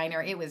graphic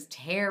desiginer. It was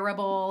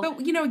terrible. But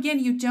again,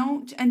 you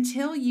don't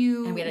until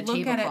you and we had a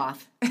look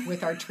tablecloth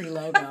with our tree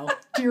logo.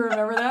 Do you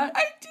remember that?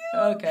 I do.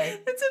 Okay.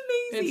 It's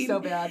amazing. It's so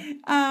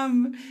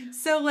bad.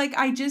 So like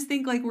I just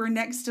think like we're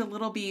next to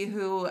Little B,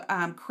 who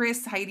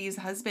Chris, Heidi's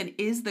husband,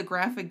 is the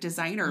graphic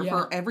designer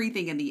for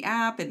everything in the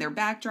app and their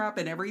backdrop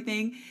and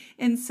everything.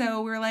 And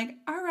so we're like,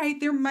 all right,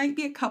 there might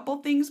be a couple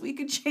things we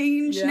could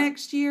change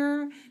next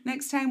year,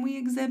 next time we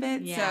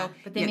exhibit. Yeah. So,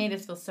 but they made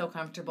us feel so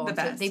comfortable. The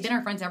best. So they've been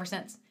our friends ever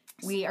since.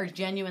 We are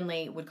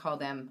genuinely would call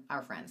them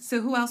our friends.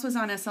 So who else was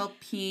on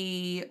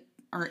SLP?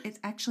 Or it's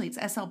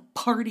SL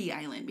Party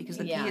Island, because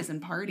the P is in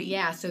party.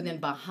 Yeah, so then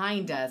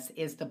behind us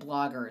is the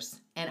bloggers.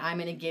 And I'm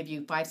going to give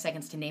you 5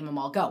 seconds to name them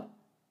all. Go.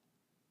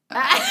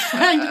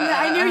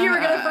 I knew you were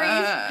going to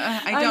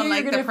freeze. I don't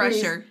like the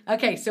pressure. Freeze.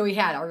 Okay, so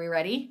are we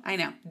ready? I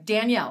know.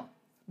 Danielle,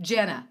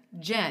 Jenna,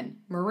 Jen,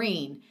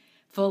 Maureen,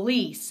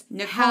 Felice,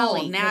 Nicole,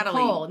 Hallie,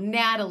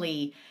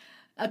 Natalie,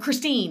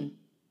 Christine.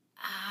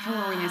 Who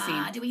are we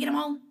missing? Did we get them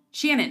all?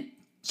 Shannon,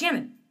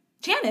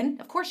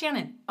 of course,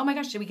 Shannon. Oh my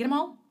gosh, did we get them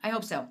all? I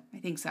hope so. I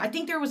think so. I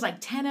think there was like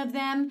 10 of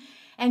them.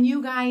 And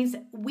you guys,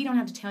 we don't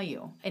have to tell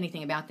you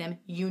anything about them.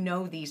 You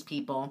know these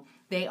people.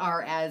 They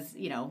are as,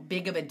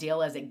 big of a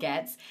deal as it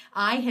gets.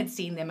 I had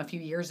seen them a few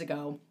years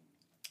ago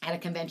at a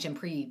convention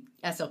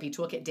pre-SLP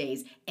Toolkit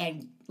days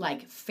and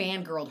like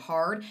fangirled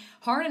hard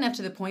enough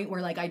to the point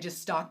where like I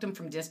just stalked them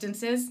from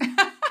distances.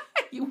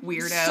 You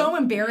weirdo. So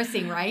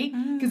embarrassing, right?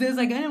 Because I was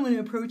like, I don't want to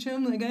approach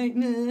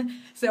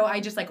them. So I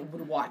just like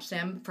would watch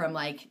them from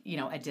like,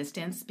 a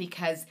distance,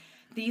 because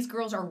these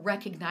girls are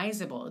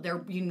recognizable.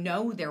 They're,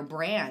 their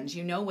brands,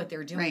 what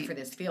they're doing for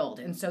this field.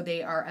 And so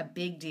they are a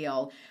big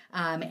deal.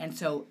 And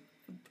so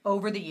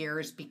over the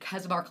years,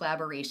 because of our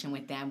collaboration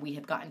with them, we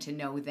have gotten to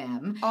know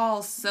them.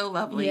 All so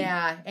lovely.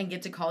 Yeah, and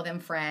get to call them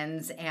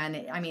friends.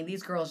 And I mean,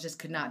 these girls just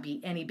could not be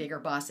any bigger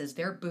bosses.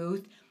 Their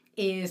booth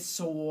is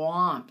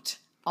swamped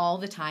all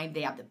the time.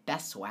 They have the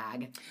best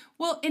swag.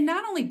 Well, and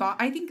not only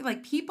I think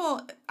like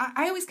people,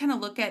 I always kind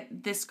of look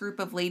at this group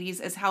of ladies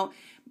as how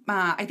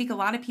I think a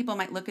lot of people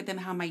might look at them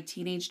how my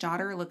teenage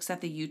daughter looks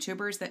at the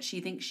YouTubers, that she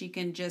thinks she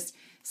can just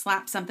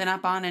slap something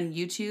up on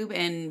YouTube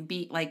and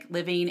be like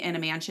living in a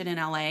mansion in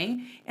LA.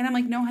 And I'm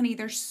like, no, honey,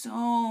 there's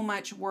so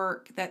much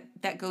work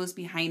that goes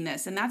behind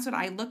this. And that's what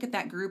I look at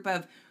that group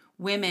of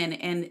women,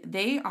 and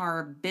they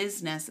are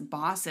business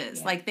bosses.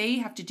 Yeah. Like they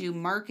have to do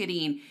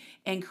marketing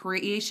and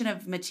creation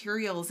of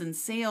materials and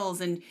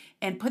sales and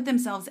put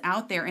themselves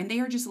out there. And they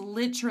are just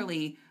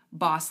literally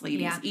boss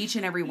ladies, each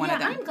and every one of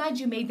them. I'm glad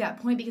you made that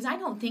point, because I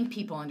don't think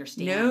people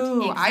understand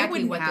exactly I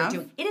wouldn't what they're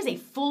doing. It is a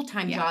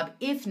full-time job,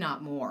 if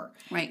not more.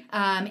 Right.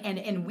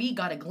 And we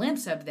got a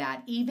glimpse of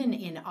that even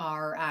in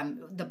our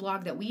the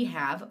blog that we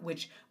have,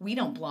 which we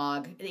don't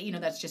blog.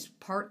 That's just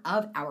part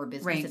of our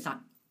business. Right. It's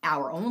not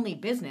our only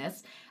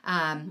business.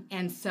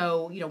 And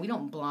so, we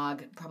don't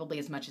blog probably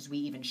as much as we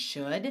even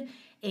should.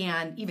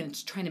 And even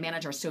trying to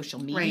manage our social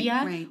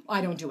media, right.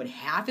 I don't do it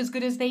half as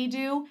good as they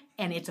do,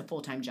 and it's a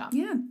full-time job.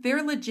 Yeah,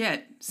 they're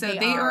legit. So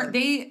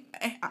they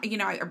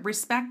I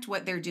respect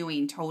what they're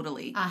doing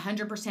totally.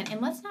 100%.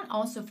 And let's not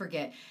also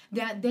forget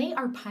that they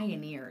are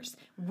pioneers,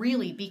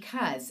 really,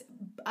 because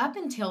up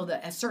until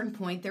a certain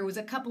point, there was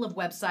a couple of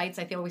websites.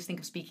 I always think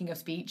of Speaking of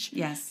Speech.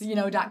 Yes.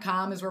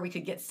 .com is where we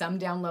could get some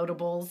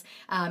downloadables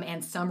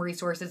and some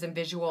resources and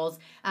visuals.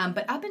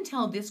 But up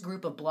until this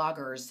group of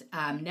bloggers,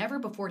 never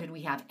before did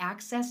we have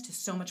access to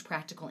so much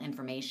practical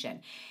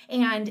information.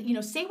 And,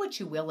 say what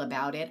you will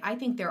about it. I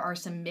think there are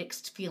some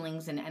mixed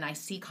feelings, and I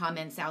see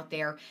comments out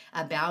there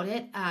about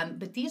it.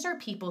 But these are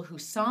people who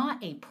saw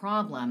a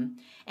problem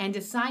and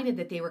decided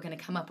that they were going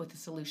to come up with a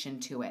solution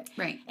to it.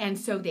 Right. And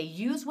so they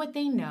use what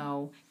they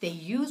know. They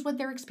use what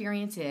their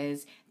experience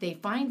is. They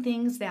find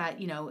things that,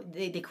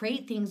 they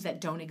create things that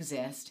don't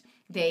exist.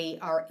 They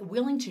are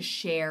willing to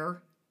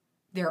share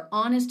their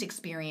honest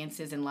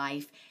experiences in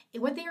life.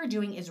 What they are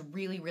doing is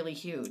really, really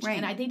huge.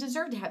 Right. And they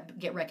deserve to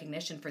get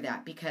recognition for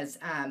that because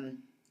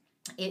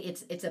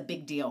it's a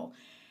big deal.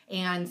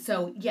 And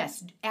so,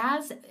 yes,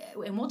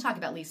 and we'll talk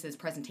about Lisa's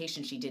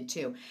presentation she did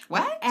too.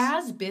 What?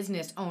 As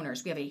business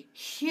owners, we have a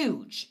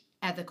huge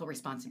ethical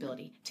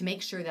responsibility to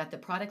make sure that the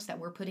products that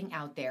we're putting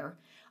out there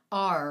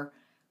are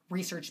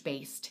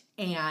research-based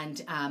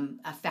and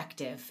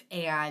effective,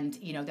 and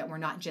that we're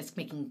not just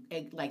making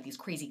like these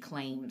crazy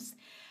claims.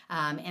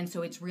 And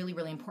so it's really,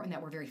 really important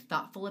that we're very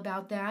thoughtful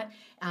about that.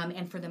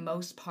 And for the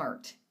most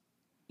part,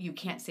 you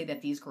can't say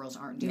that these girls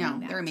aren't doing that.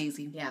 No, they're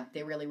amazing. Yeah,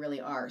 they really, really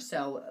are.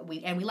 So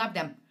we love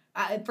them.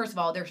 First of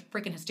all, they're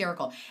freaking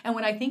hysterical. And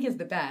what I think is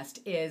the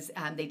best is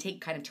they take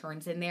kind of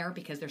turns in there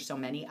because there's so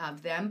many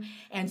of them.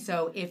 And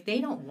so if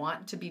they don't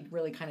want to be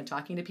really kind of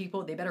talking to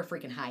people, they better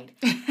freaking hide.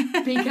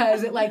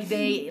 Because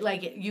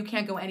you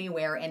can't go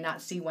anywhere and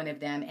not see one of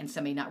them and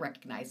somebody not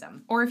recognize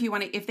them. Or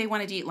if they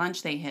wanted to eat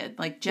lunch, they hid.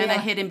 Like Jenna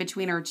hid in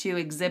between her two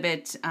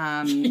exhibit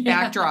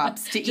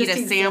backdrops to eat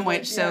a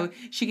sandwich, so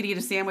she could eat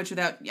a sandwich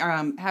without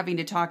having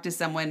to talk to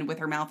someone with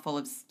her mouth full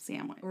of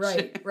sandwich.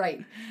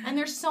 Right. And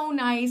they're so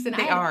nice. And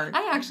they are.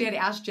 I actually had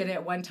asked Jenna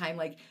at one time,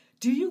 like,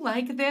 do you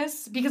like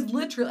this? Because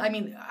literally, I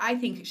mean, I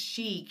think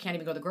she can't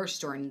even go to the grocery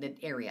store in the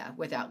area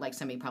without like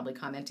somebody probably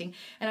commenting.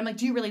 And I'm like,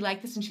 do you really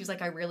like this? And she's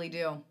like, I really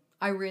do.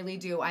 I really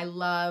do. I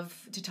love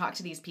to talk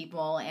to these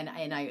people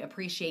and I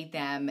appreciate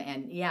them.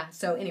 And yeah,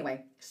 so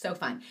anyway, so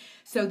fun.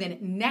 So then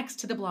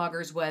next to the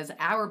bloggers was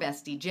our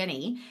bestie,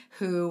 Jenny,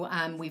 who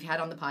we've had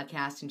on the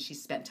podcast, and she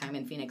spent time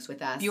in Phoenix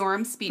with us.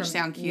 Bjorn Speech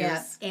Sound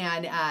Cues. Yeah,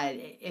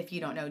 and if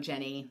you don't know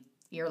Jenny,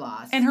 you're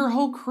lost. And her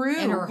whole crew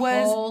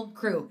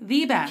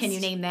the best. Can you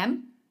name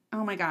them?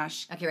 Oh my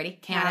gosh. Okay, ready?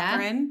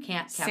 Catherine,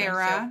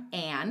 Sarah,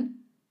 Anne.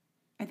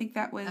 I think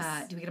that was...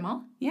 did we get them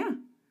all? Yeah.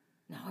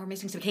 No, we're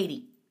missing some.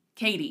 Katie.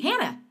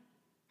 Hannah.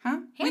 Huh?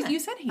 Hannah. Wait, you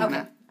said Hannah.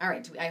 Okay. All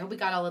right. I hope we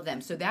got all of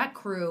them. So that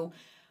crew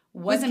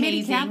was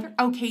Katie amazing.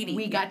 Katie.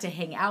 We got to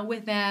hang out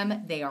with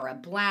them. They are a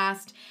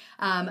blast.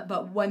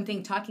 But one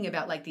thing, talking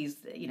about like these,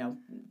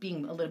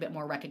 being a little bit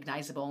more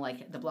recognizable,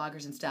 like the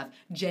bloggers and stuff,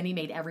 Jenny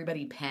made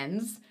everybody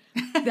pens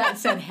that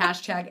said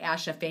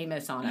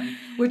 #ASHA on them,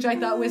 which I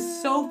thought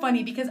was so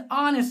funny because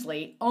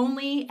honestly,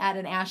 only at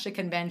an ASHA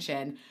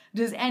convention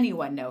does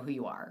anyone know who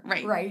you are.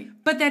 Right.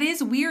 But that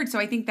is weird. So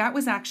I think that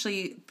was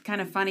actually kind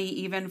of funny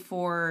even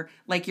for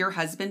like your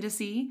husband to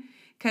see.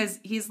 Because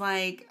he's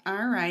like,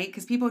 all right.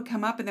 Because people would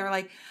come up and they're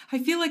like, I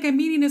feel like I'm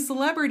meeting a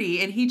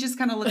celebrity. And he just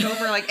kind of looked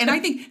over like, and I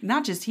think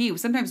not just he,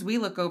 sometimes we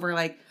look over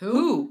like,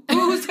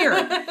 who's here?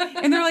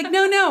 And they're like,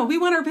 no, we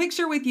want our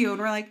picture with you.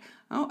 And we're like,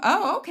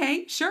 oh,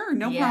 okay, sure,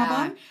 no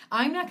problem.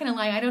 I'm not going to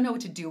lie. I don't know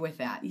what to do with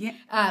that. Yeah.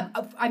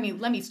 I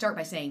mean, let me start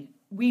by saying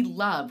we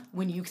love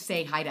when you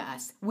say hi to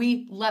us.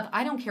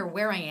 I don't care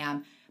where I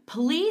am.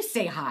 Please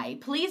say hi.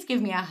 Please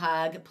give me a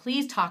hug.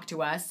 Please talk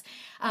to us.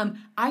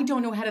 I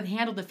don't know how to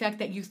handle the fact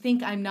that you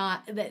think I'm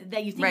not,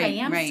 that you think I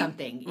am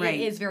something. Right.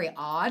 It is very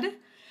odd.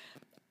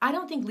 I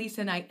don't think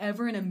Lisa and I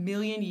ever in a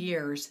million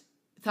years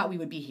thought we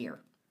would be here.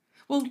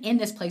 Well, in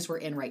this place we're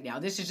in right now.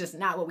 This is just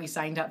not what we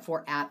signed up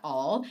for at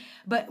all.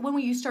 But when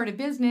we started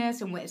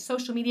business and with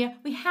social media,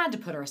 we had to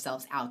put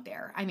ourselves out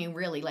there. I mean,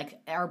 really, like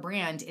our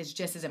brand is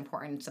just as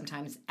important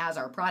sometimes as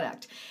our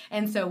product.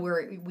 And so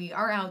we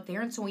are out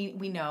there. And so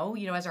we know,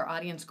 as our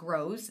audience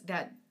grows,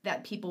 that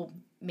people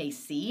may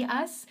see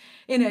us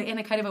in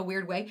a kind of a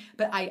weird way,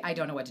 but I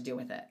don't know what to do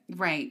with it.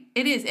 Right.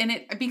 It is.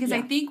 And because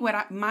I think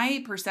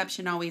my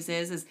perception always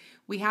is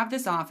we have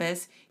this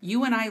office,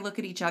 you and I look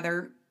at each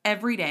other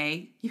every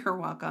day. You're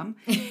welcome.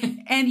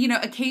 And,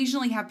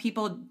 occasionally have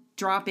people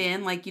drop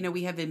in, like,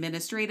 we have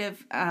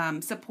administrative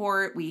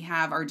support. We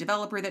have our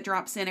developer that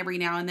drops in every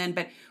now and then,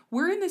 but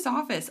we're in this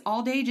office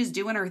all day just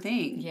doing our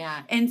thing.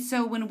 Yeah. And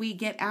so when we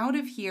get out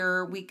of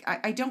here,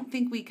 I don't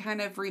think we kind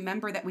of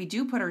remember that we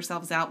do put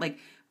ourselves out. Like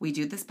we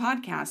do this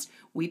podcast,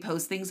 we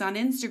post things on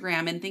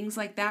Instagram and things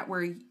like that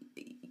where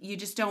you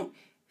just don't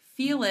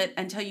feel it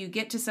until you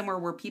get to somewhere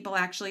where people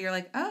actually are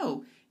like,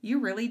 oh, you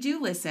really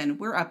do listen.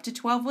 We're up to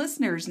 12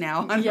 listeners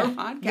now on our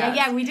podcast.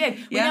 Yeah, we did.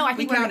 I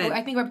think we're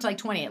up to like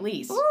 20 at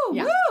least. Ooh,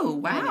 yeah. Woo!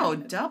 Wow,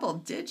 double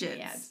digits.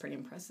 Yeah, it's pretty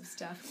impressive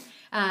stuff.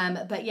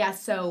 But yeah,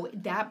 so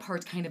that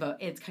part's kind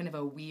of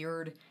a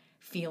weird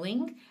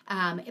feeling.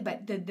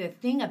 But the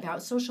thing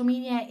about social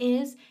media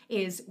is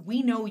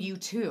we know you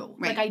too.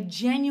 Right. Like I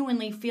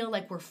genuinely feel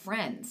like we're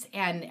friends,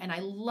 and I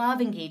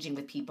love engaging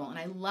with people, and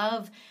I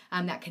love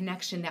that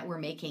connection that we're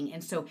making.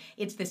 And so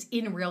it's this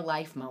in real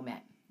life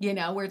moment.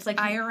 Where it's like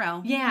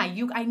IRL. Yeah,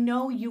 I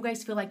know you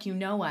guys feel like you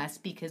know us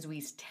because we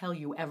tell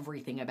you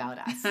everything about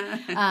us.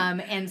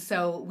 And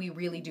so we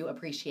really do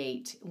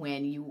appreciate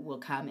when you will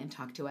come and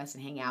talk to us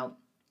and hang out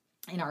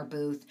in our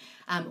booth.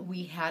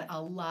 We had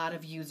a lot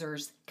of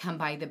users come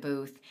by the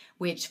booth,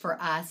 which for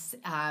us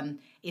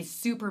is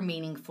super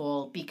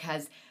meaningful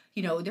because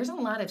there's a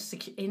lot of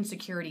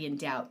insecurity and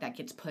doubt that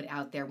gets put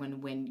out there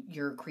when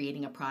you're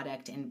creating a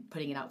product and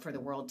putting it out for the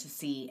world to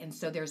see. And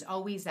so there's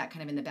always that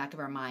kind of in the back of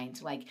our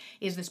mind, like,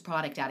 is this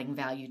product adding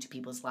value to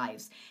people's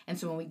lives? And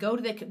so when we go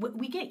to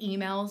we get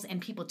emails and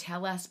people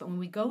tell us, but when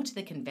we go to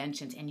the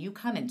conventions and you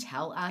come and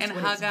tell us and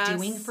what it's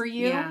doing for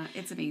you. Yeah,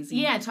 it's amazing.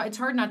 Yeah, it's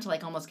hard not to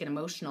like almost get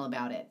emotional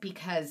about it,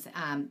 because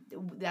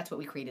that's what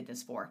we created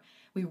this for.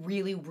 We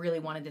really, really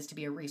wanted this to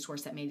be a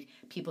resource that made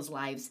people's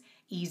lives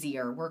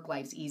easier, work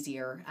lives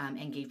easier,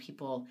 and gave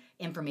people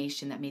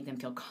information that made them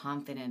feel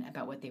confident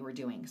about what they were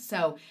doing.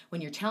 So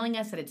when you're telling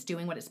us that it's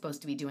doing what it's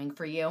supposed to be doing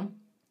for you,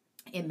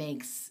 it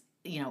makes,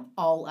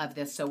 all of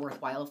this so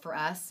worthwhile for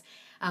us.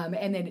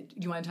 And then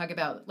you want to talk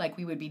about, like,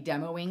 we would be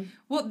demoing?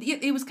 Well,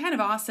 it was kind of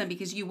awesome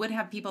because you would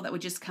have people that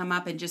would just come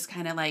up and just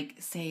kind of like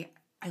say,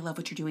 I love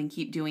what you're doing,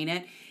 keep doing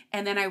it.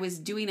 And then I was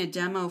doing a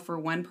demo for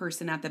one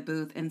person at the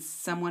booth and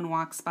someone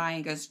walks by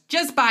and goes,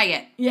 just buy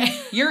it. Yeah.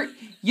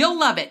 You'll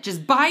love it.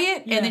 Just buy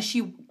it. Yeah. And then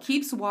she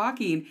keeps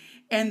walking.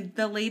 And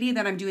the lady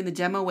that I'm doing the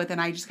demo with,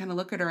 and I just kind of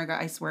look at her and go,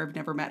 I swear I've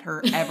never met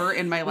her ever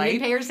in my We life.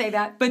 didn't pay her to say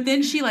that. But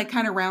then she like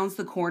kind of rounds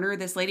the corner,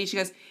 this lady, she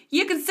goes,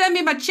 you can send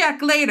me my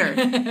check later.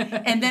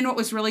 And then what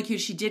was really cute,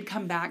 she did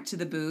come back to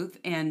the booth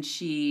and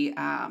she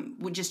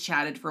we just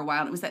chatted for a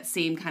while. And it was that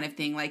same kind of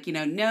thing, like,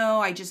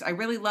 no, I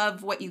really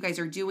love what you guys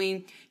are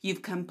doing.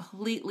 You've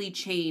completely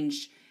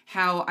changed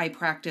how I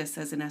practice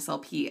as an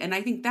SLP. And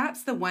I think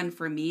that's the one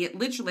for me. It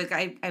literally, like,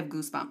 I have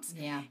goosebumps.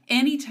 Yeah.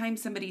 Anytime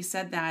somebody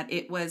said that,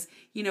 it was,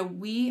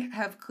 we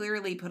have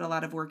clearly put a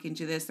lot of work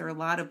into this. There are a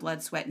lot of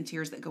blood, sweat, and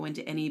tears that go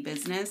into any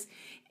business.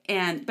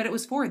 But it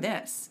was for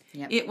this.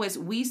 Yep. It was,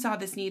 we saw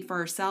this need for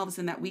ourselves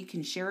and that we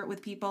can share it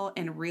with people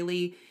and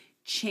really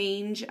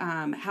change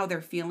how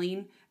they're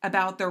feeling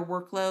about their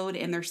workload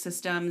and their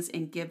systems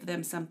and give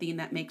them something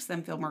that makes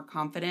them feel more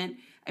confident.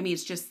 I mean,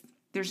 it's just,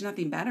 there's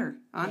nothing better,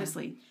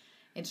 honestly. Yeah.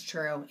 It's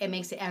true. It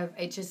makes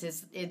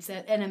it's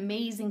an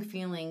amazing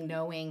feeling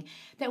knowing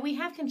that we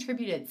have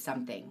contributed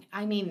something.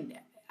 I mean,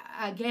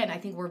 again, I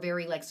think we're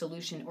very like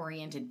solution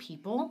oriented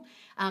people,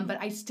 but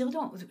I still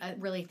don't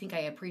really think I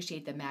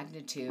appreciate the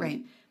magnitude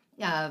Right.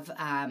 of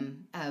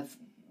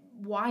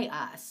why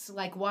us?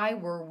 Like, why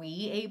were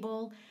we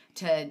able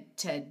to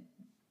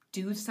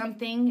do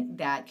something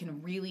that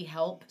can really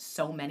help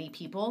so many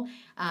people?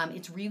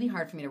 It's really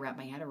hard for me to wrap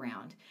my head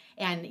around.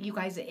 And you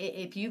guys,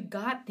 if you've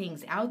got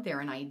things out there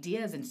and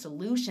ideas and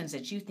solutions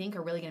that you think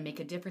are really going to make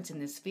a difference in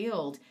this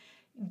field,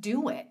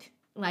 do it.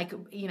 Like,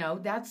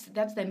 that's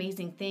the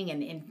amazing thing.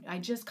 And I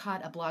just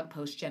caught a blog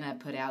post Jenna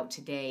put out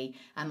today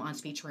on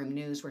Speech Room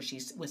News where she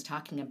was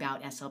talking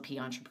about SLP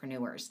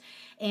entrepreneurs.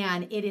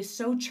 And it is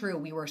so true.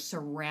 We were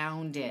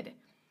surrounded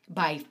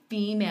by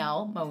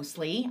female,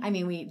 mostly. I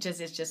mean,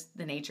 it's just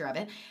the nature of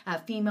it.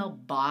 Female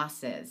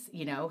bosses,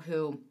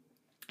 who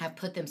have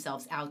put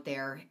themselves out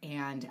there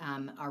and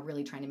are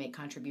really trying to make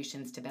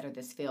contributions to better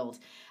this field.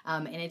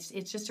 And it's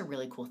just a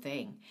really cool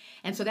thing.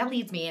 And so that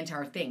leads me into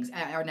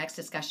our next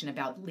discussion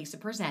about Lisa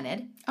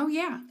presented. Oh,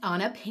 yeah. On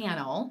a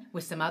panel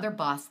with some other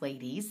boss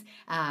ladies.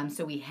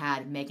 So we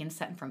had Megan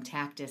Sutton from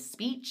Tactus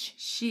Speech.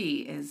 She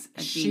is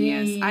a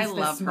genius. I love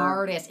her. She's the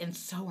smartest and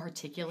so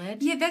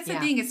articulate. Yeah, that's the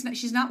thing.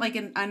 She's not like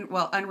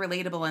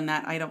unrelatable in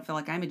that I don't feel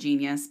like I'm a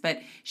genius, but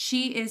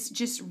she is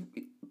just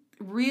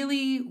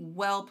really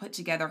well put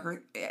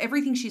together.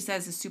 Everything she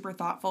says is super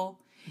thoughtful,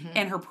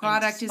 and her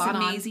product is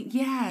amazing.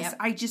 Yes, yep.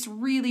 I just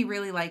really,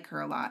 really like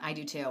her a lot. I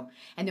do too.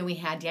 And then we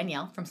had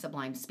Danielle from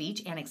Sublime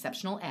Speech and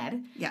Exceptional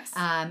Ed. Yes.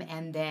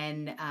 And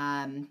then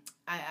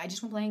I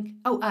just went blank.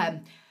 Oh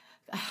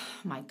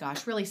my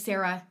gosh, really,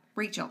 Sarah.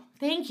 Rachel.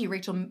 Thank you,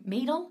 Rachel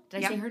Madel.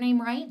 Did I say her name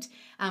right?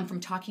 From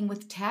Talking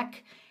with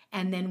Tech.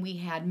 And then we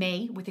had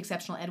May with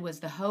Exceptional Ed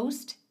was the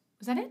host.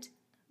 Was that it?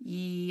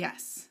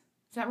 Yes.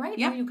 Is that right?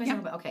 Yeah. You guys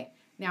okay.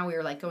 Now we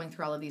were like going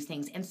through all of these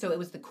things. And so it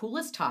was the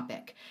coolest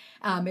topic.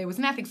 It was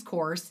an ethics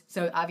course.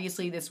 So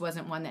obviously this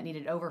wasn't one that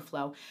needed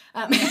overflow.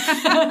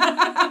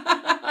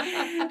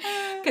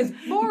 Because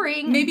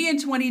boring. Maybe in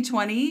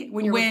 2020.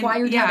 When you're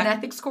required to have an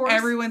ethics course.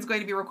 Everyone's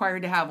going to be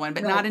required to have one,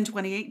 but not in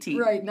 2018.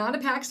 Right, not a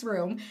PAX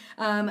room.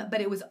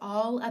 But it was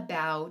all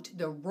about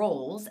the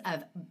roles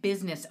of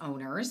business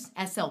owners,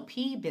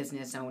 SLP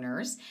business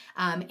owners,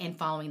 and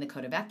following the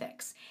code of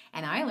ethics.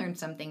 And I learned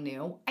something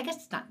new. I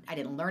guess I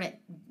didn't learn it,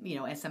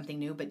 as something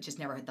new, but just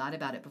never had thought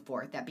about it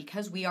before. That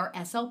because we are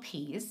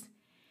SLPs,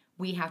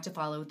 we have to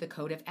follow the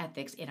code of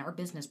ethics in our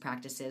business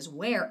practices.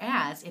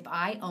 Whereas if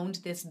I owned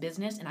this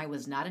business and I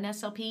was not an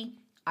SLP,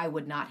 I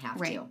would not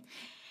have to.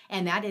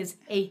 And that is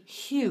a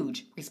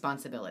huge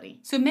responsibility.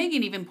 So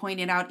Megan even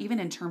pointed out, even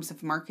in terms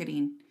of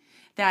marketing,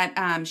 that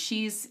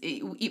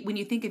when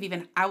you think of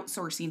even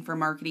outsourcing for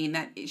marketing,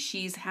 that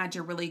she's had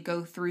to really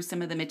go through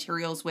some of the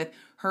materials with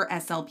her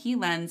SLP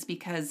lens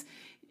because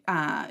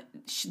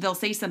they'll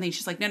say something.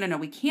 She's like, no,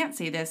 we can't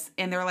say this.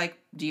 And they're like,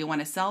 do you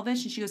want to sell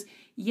this? And she goes,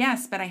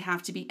 yes, but I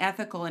have to be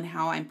ethical in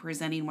how I'm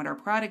presenting what our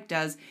product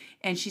does.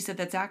 And she said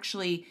that's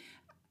actually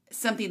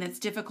something that's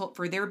difficult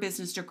for their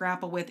business to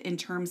grapple with in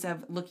terms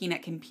of looking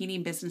at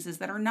competing businesses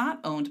that are not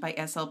owned by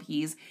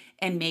SLPs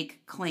and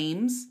make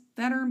claims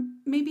that are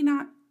maybe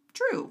not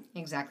true.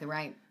 Exactly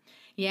right.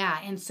 Yeah,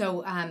 and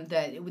so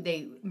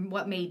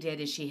what May did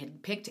is she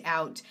had picked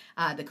out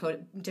the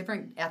code,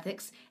 different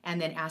ethics,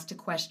 and then asked a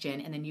question,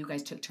 and then you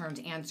guys took turns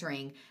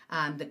answering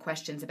the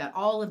questions about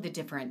all of the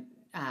different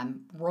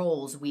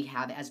roles we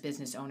have as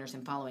business owners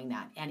and following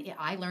that. And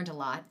I learned a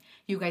lot.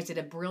 You guys did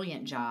a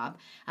brilliant job,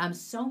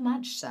 so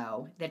much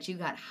so that you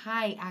got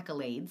high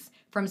accolades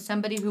from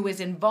somebody who was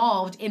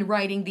involved in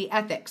writing the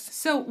ethics.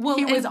 So,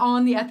 He was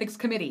on the ethics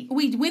committee.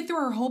 We went through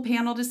our whole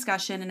panel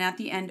discussion, and at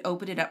the end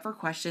opened it up for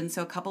questions.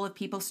 So a couple of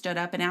people stood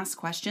up and asked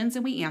questions,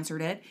 and we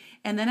answered it.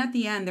 And then at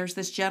the end, there's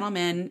this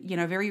gentleman,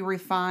 very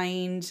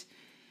refined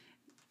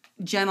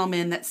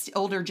gentleman,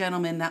 older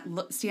gentleman that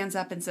stands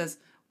up and says,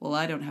 "Well,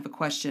 I don't have a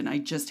question. I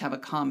just have a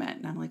comment."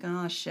 And I'm like,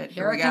 "Oh shit,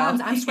 here we go. Comes.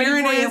 I'm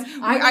sweating here it for is."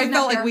 you. I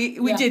felt like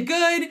we did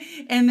good,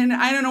 and then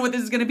I don't know what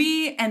this is going to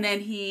be. And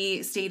then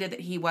he stated that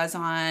he was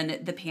on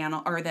the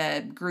panel or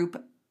the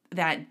group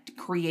that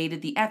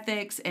created the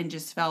ethics, and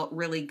just felt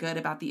really good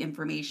about the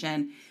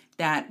information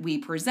that we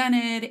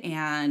presented.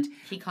 And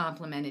he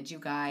complimented you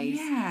guys.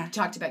 Yeah,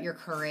 talked about your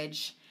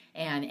courage.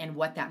 And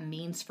what that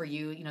means for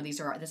you.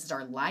 This is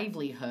our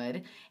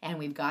livelihood, and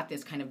we've got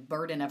this kind of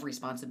burden of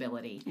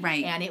responsibility.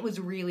 Right. And it was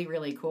really,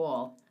 really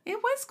cool. It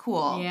was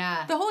cool.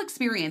 Yeah. The whole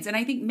experience. And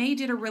I think May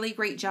did a really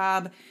great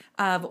job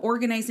of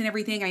organizing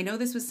everything. I know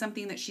this was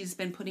something that she's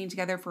been putting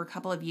together for a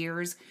couple of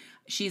years.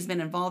 She's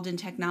been involved in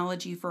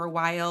technology for a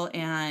while,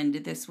 and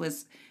this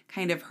was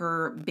kind of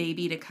her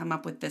baby to come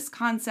up with this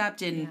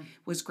concept, and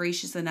was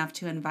gracious enough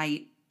to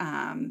invite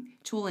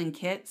Tool and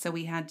Kit. So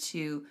we had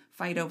to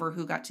fight over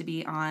who got to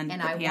be on the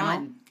panel.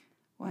 Won.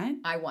 What?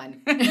 I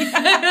won. Because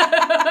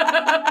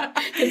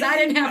I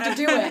didn't have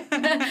to do it.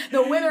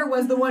 The winner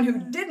was the one who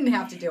didn't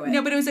have to do it.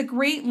 No, but it was a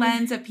great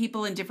lens of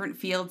people in different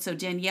fields. So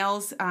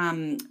Danielle's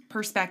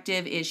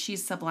perspective is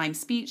she's Sublime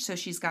Speech, so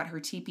she's got her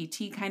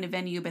TPT kind of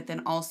venue, but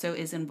then also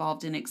is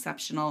involved in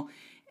Exceptional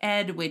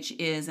Ed, which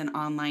is an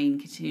online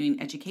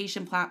continuing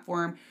education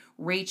platform.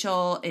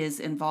 Rachel is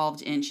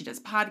involved in, she does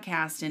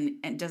podcasts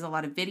and does a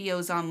lot of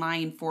videos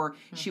online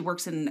she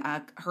works in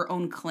her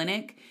own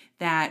clinic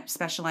that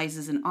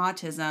specializes in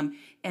autism.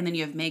 And then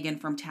you have Megan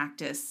from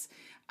Tactus,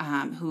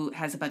 who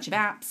has a bunch of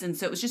apps. And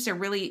so it was just a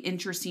really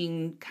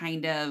interesting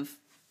kind of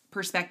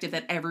perspective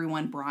that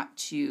everyone brought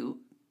to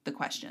the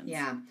questions.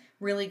 Yeah,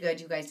 really good.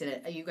 You guys did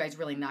it. You guys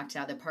really knocked it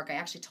out of the park. I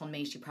actually told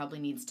May she probably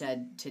needs to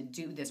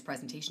do this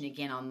presentation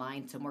again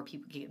online so more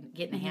people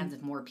get in the hands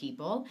of more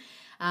people.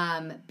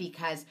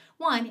 Because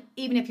one,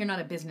 even if you're not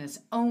a business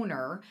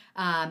owner,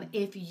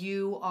 if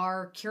you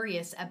are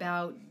curious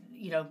about,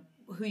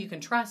 who you can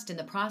trust in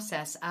the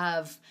process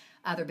of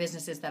other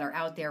businesses that are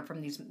out there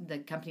from the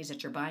companies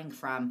that you're buying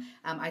from,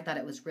 I thought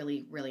it was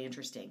really, really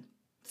interesting.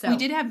 So, we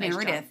did have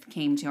Meredith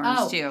came to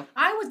ours too.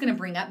 I was going to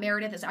bring up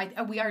Meredith.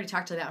 We already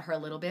talked about her a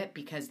little bit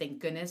because thank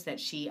goodness that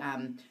she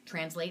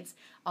translates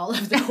all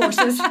of the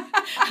courses,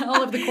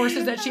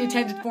 that she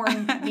attended for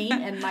me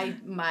and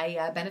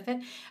my benefit.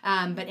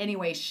 But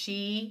anyway,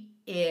 she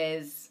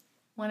is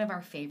one of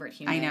our favorite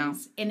humans. I know.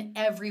 In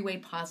every way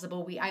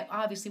possible. We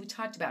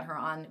talked about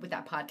her with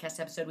that podcast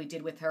episode we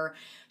did with her.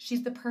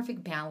 She's the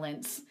perfect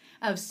balance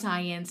of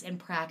science and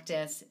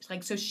practice.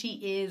 So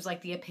she is like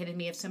the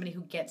epitome of somebody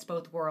who gets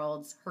both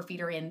worlds. Her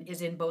feet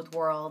is in both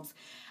worlds.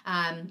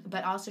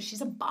 But also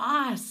she's a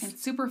boss. And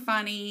super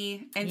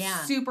funny and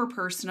super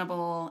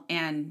personable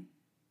and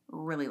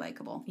really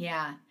likable.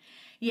 Yeah.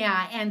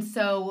 Yeah, and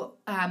so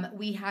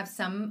we have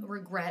some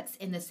regrets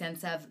in the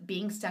sense of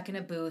being stuck in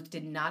a booth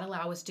did not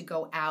allow us to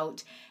go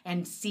out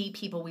and see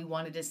people we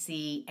wanted to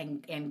see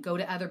and go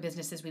to other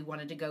businesses we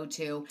wanted to go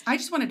to. I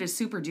just wanted a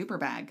super duper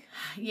bag.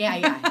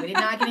 Yeah. We did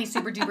not get any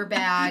super duper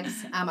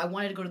bags. I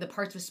wanted to go to the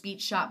Parts of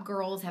Speech shop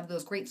girls, have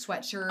those great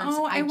sweatshirts.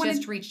 Oh, I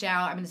just reached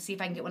out. I'm going to see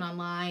if I can get one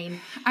online.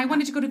 I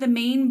wanted to go to the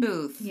main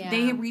booth. Yeah.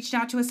 They reached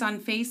out to us on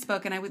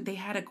Facebook, and they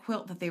had a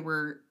quilt that they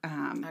were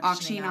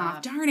auctioning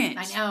off. Darn it.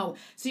 I know.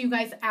 So you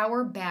guys,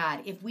 our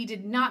bad. If we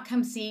did not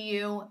come see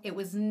you, it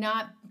was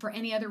not for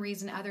any other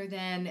reason other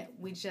than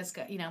we just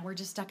got, we're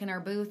just stuck in our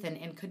booth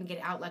and couldn't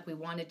get out like we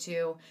wanted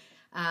to.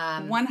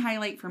 One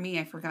highlight for me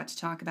I forgot to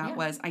talk about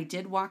was I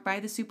did walk by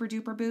the Super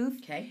Duper booth.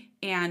 Okay.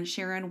 And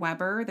Sharon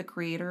Weber, the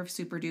creator of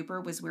Super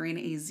Duper, was wearing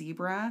a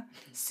zebra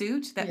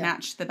suit that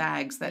matched the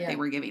bags that they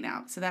were giving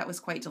out. So that was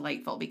quite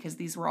delightful because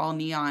these were all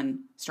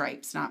neon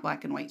stripes, not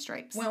black and white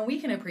stripes. Well, we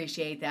can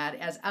appreciate that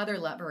as other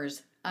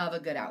lovers of a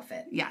good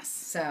outfit. Yes.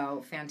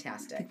 So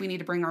fantastic. I think we need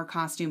to bring our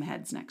costume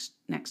heads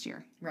next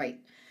year. Right.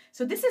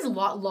 So this is a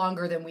lot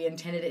longer than we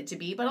intended it to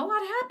be, but a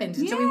lot happened.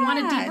 And so we want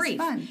to debrief. It's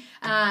fun.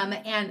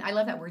 And I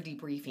love that we're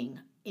debriefing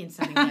in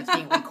something that's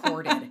being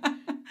recorded.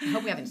 I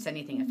hope we haven't said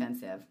anything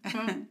offensive.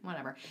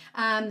 Whatever.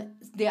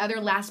 The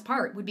other last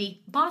part would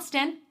be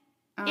Boston.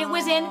 It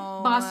was in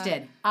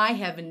Boston. I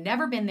have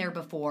never been there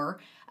before.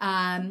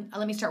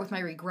 Let me start with my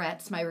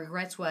regrets. My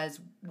regrets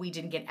was we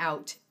didn't get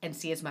out and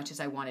see as much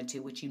as I wanted to,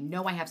 which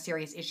I have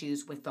serious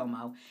issues with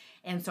FOMO.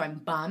 And so I'm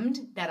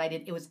bummed that I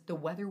did. The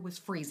weather was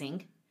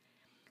freezing.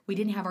 We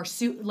didn't have our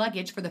suit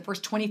luggage for the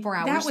first 24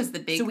 hours. That was the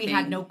big So we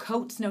had thing. no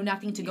coats, no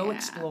nothing to go Yeah.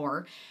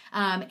 explore.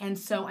 And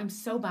so I'm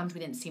so bummed we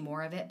didn't see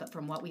more of it. But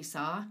from what we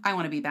saw, I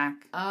want to be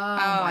back. oh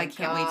I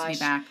can't wait to be gosh.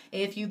 back.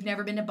 If you've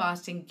never been to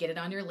Boston, get it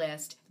on your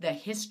list. The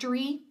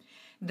history,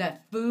 the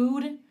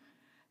food,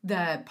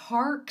 the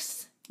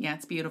parks. Yeah,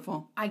 it's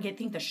beautiful.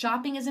 Think the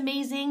shopping is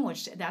amazing,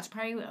 which that's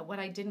probably what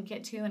I didn't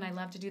get to and I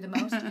love to do the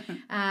most.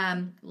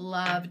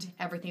 Loved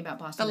everything about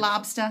Boston. The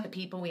lobster. The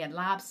people. We had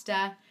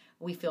lobster.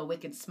 We feel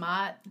wicked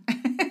smart.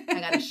 I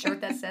got a shirt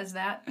that says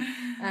that.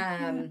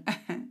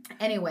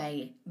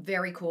 Anyway,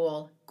 very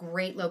cool.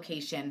 Great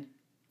location.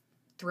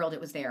 Thrilled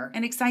it was there.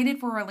 And excited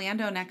for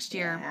Orlando next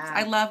year. Yeah.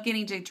 I love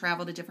getting to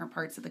travel to different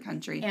parts of the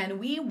country. And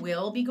we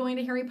will be going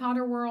to Harry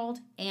Potter World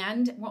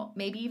and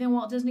maybe even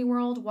Walt Disney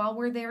World while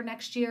we're there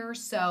next year.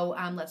 So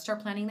let's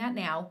start planning that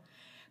now.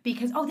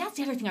 Because, that's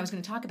the other thing I was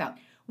going to talk about.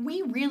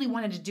 We really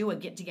wanted to do a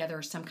get-together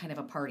or some kind of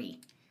a party.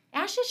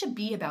 Ashley should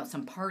be about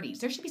some parties.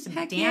 There should be some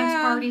dance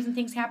parties and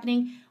things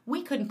happening.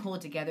 We couldn't pull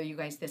it together, you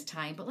guys, this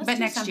time. But let's do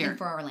next something year.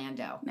 for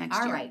Orlando. Next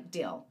All year. right,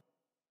 deal.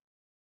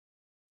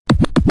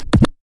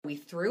 We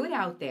threw it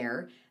out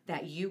there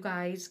that you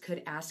guys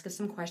could ask us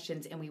some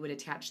questions and we would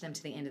attach them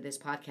to the end of this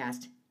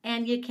podcast.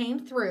 And you came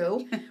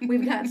through.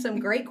 We've got some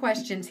great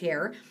questions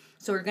here.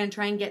 So we're going to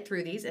try and get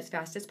through these as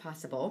fast as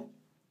possible.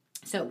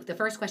 So the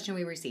first question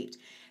we received.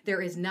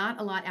 There is not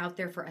a lot out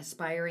there for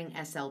aspiring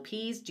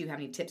SLPs. Do you have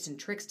any tips and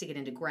tricks to get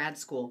into grad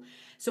school?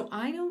 So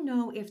I don't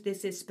know if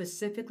this is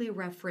specifically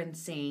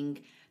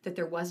referencing that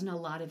there wasn't a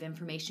lot of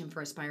information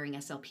for aspiring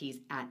SLPs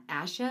at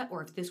ASHA,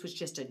 or if this was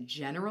just a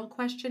general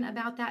question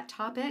about that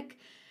topic.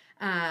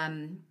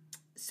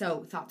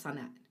 So thoughts on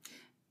that?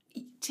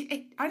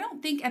 I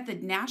don't think at the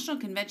national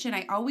convention,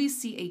 I always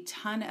see a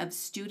ton of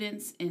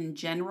students in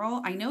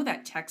general. I know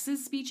that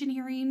Texas Speech and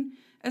Hearing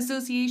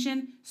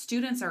Association,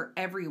 students are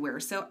everywhere.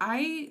 So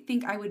I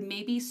think I would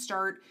maybe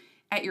start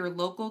at your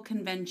local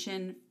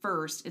convention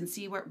first and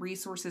see what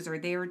resources are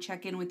there.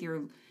 Check in with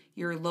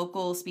your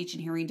local speech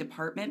and hearing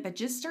department, but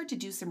just start to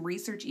do some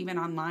research even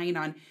online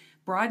on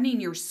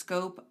broadening your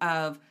scope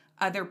of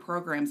other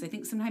programs. I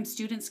think sometimes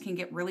students can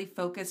get really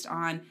focused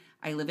on,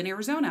 I live in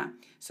Arizona,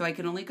 so I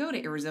can only go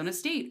to Arizona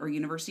State or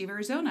University of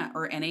Arizona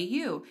or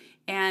NAU.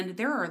 And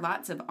there are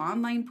lots of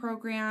online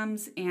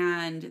programs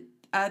and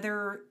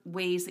other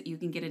ways that you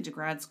can get into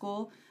grad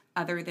school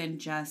other than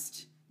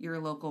just your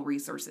local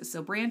resources.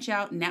 So branch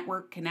out,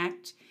 network,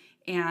 connect.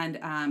 And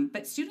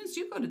but students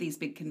do go to these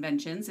big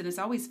conventions, and it's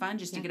always fun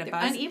just to get a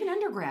buzz. And even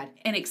undergrad.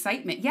 And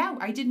excitement. Yeah,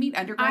 I did meet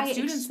undergrad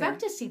students there. I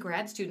expect to see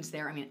grad students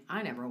there. I mean,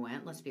 I never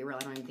went. Let's be real. I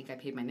don't even think I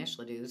paid my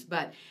initial dues.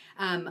 But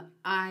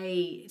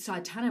I saw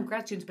a ton of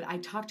grad students, but I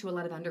talked to a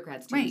lot of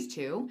undergrad students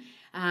too.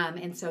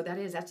 And so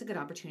that's a good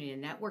opportunity to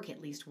network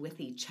at least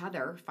with each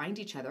other, find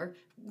each other,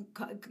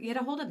 get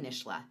a hold of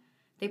NISHLA.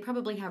 They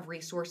probably have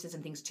resources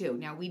and things too.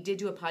 Now, we did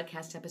do a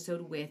podcast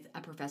episode with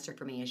a professor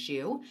from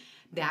ASU.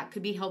 That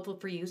could be helpful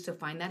for you, so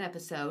find that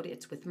episode.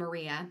 It's with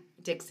Maria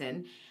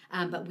Dixon.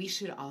 But we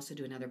should also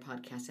do another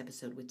podcast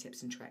episode with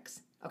tips and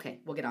tricks. Okay,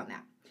 we'll get on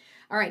that.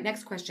 All right,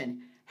 next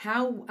question.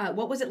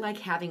 What was it like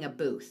having a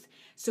booth?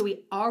 So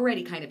we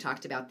already kind of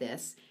talked about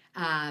this.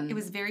 It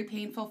was very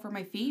painful for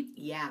my feet.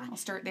 Yeah. I'll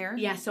start there.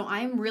 Yeah, so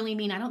I'm really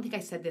mean. I don't think I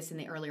said this in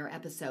the earlier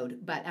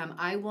episode, but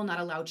I will not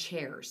allow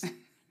chairs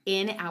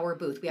in our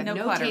booth. We have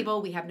no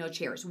table, we have no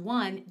chairs.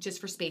 One,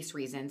 just for space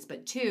reasons,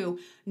 but two,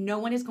 no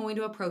one is going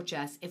to approach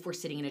us if we're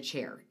sitting in a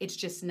chair. It's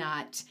just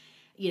not,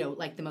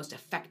 like the most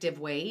effective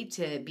way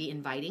to be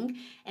inviting.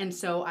 And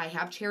so I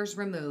have chairs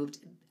removed.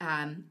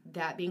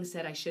 That being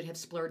said, I should have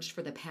splurged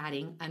for the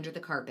padding under the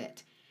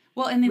carpet.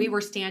 Well, and then we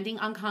were standing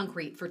on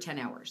concrete for 10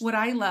 hours. What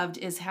I loved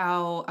is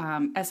how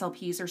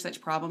SLPs are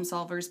such problem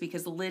solvers,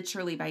 because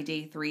literally by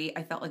day 3,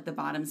 I felt like the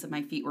bottoms of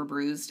my feet were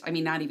bruised. I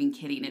mean, not even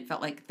kidding. It felt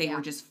like they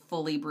were just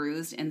fully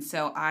bruised. And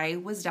so I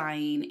was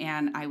dying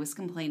and I was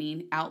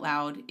complaining out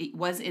loud. It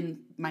was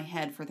in my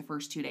head for the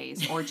first 2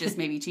 days, or just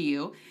maybe to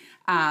you.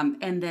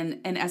 And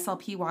then an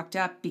SLP walked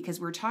up because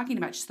we were talking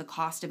about just the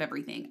cost of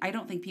everything. I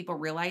don't think people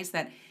realize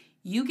that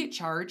you get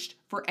charged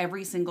for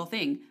every single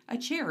thing. A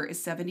chair is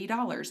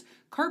 $70.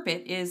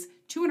 Carpet is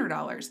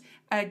 $200.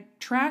 A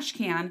trash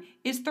can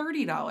is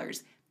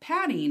 $30.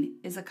 Padding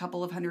is a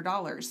couple of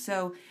 $100.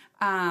 So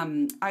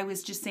I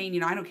was just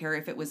saying, I don't care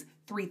if it was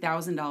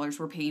 $3,000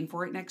 we're paying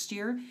for it next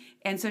year.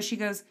 And so she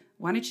goes,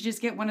 why don't you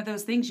just get one of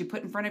those things you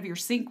put in front of your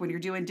sink when you're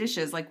doing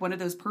dishes, like one of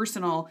those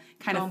personal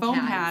kind of foam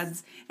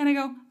pads. And I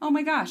go, oh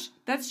my gosh,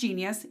 that's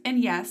genius.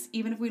 And yes,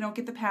 even if we don't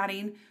get the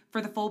padding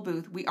for the full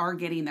booth, we are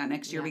getting that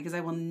next year, because I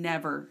will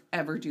never,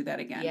 ever do that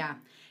again. Yeah.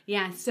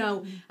 Yeah.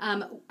 So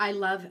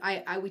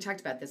we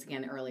talked about this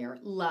again earlier.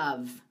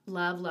 Love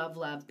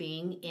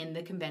being in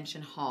the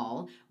convention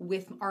hall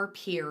with our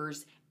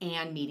peers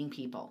and meeting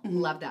people. Mm-hmm.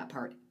 Love that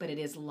part. But it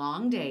is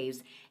long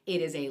days.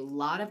 It is a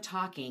lot of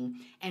talking,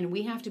 and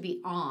we have to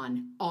be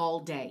on all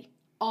day.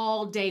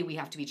 all day we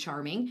have to be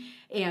charming.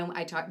 And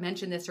I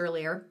mentioned this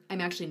earlier. I'm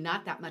actually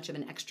not that much of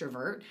an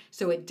extrovert.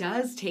 So it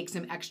does take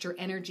some extra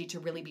energy to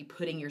really be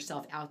putting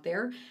yourself out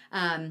there.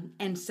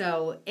 And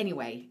so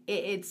anyway,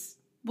 it's...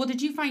 Well,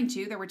 did you find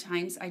too, there were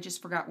times I just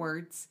forgot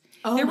words?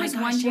 Oh, there my was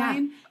gosh, one yeah.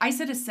 time I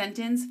said a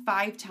sentence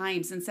 5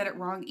 times and said it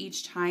wrong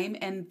each time.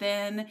 And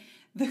then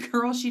the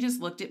girl, she just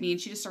looked at me and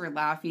she just started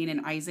laughing.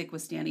 And Isaac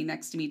was standing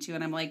next to me too.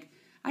 And I'm like,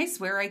 I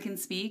swear I can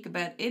speak,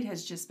 but it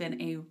has just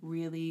been a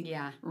really,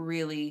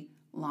 really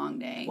long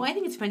day. Well, I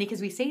think it's funny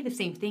because we say the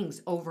same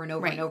things over and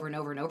over Right. and over and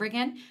over and over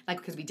again, like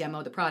because we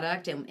demo the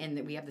product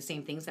and we have the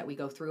same things that we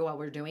go through while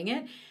we're doing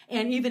it.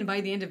 And even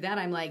by the end of that,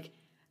 I'm like,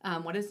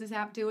 what does this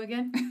app do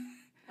again?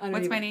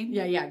 What's my name?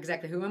 Yeah,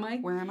 exactly. Who am I?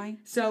 Where am I?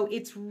 So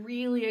it's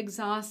really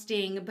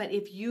exhausting, but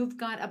if you've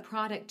got a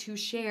product to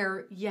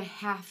share, you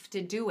have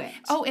to do it.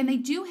 Oh, and they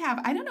do have,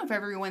 I don't know if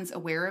everyone's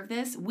aware of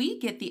this. We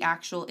get the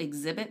actual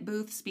exhibit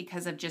booths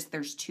because of just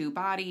there's 2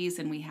 bodies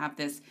and we have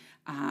this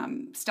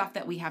stuff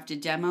that we have to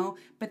demo,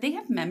 but they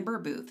have member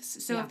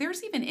booths. So if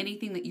there's even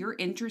anything that you're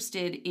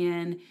interested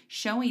in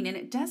showing, and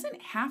it doesn't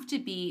have to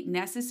be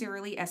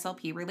necessarily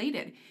SLP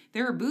related.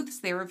 There are booths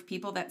there of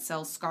people that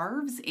sell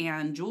scarves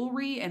and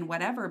jewelry and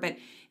whatever, but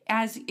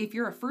as if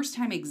you're a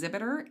first-time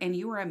exhibitor and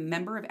you are a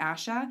member of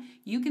ASHA,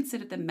 you can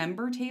sit at the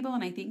member table,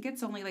 and I think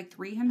it's only like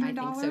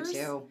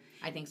 $300.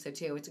 I think so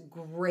too. It's a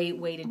great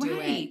way to do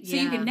it. So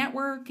you can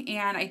network,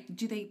 and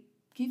do they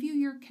give you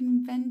your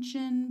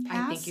convention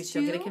pass? I think you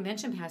still get a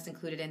convention pass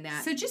included in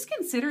that. So just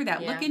consider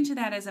that. Yeah. Look into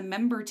that as a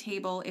member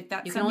table if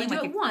that's you can only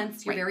something do like it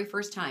once, your very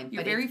first time.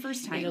 Your very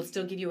first time. It'll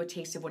still give you a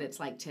taste of what it's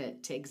like to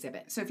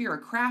exhibit. So if you're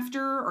a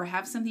crafter or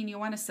have something you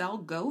want to sell,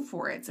 go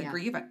for it. So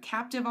you have a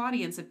captive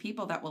audience of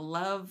people that will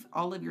love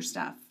all of your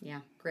stuff. Yeah,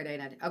 great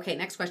idea. Okay,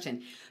 next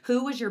question.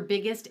 Who was your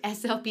biggest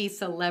SLP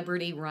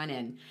celebrity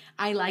run-in?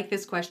 I like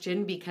this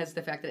question because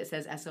the fact that it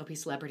says SLP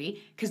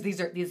celebrity, because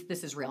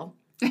this is real.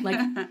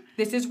 Like,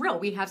 this is real.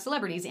 We have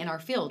celebrities in our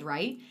field,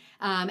 right?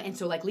 And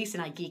so, like, Lisa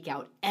and I geek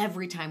out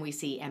every time we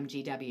see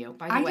MGW.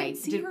 By the way, didn't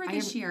see her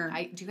this year.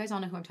 Do you guys all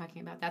know who I'm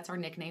talking about? That's our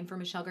nickname for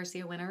Michelle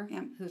Garcia Winner,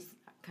 who's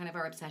kind of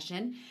our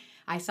obsession.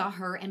 I saw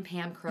her and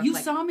Pam Crook. You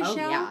saw Michelle?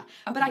 Oh, yeah.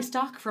 Okay. But I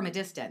stalk from a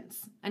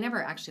distance. I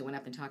never actually went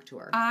up and talked to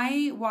her.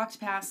 I walked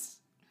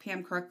past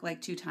Pam Crook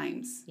like 2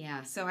 times.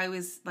 Yeah. So I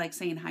was like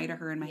saying hi to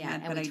her in my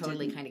head, but I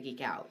totally didn't. kind of geek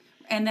out.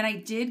 And then I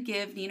did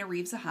give Nina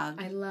Reeves a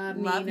hug. I love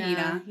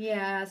Nina.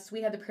 Yes,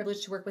 we had the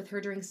privilege to work with her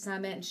during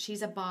Summit, and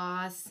she's a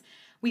boss.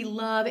 We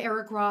love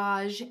Eric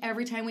Raj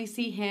every time we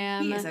see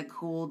him. He is a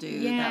cool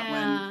dude, yeah, that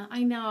one.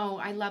 I know.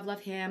 I love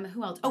him.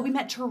 Who else? Oh, we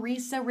met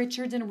Teresa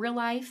Richards in real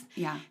life.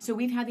 Yeah. So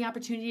we've had the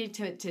opportunity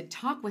to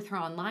talk with her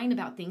online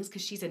about things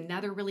because she's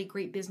another really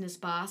great business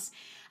boss.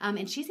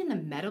 And she's in the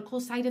medical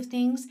side of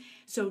things,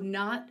 so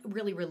not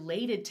really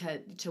related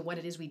to what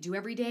it is we do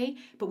every day,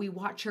 but we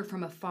watch her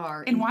from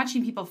afar. And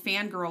watching people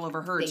fangirl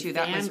over her, too.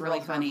 That was really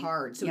funny.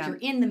 Hard. So if you're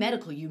in the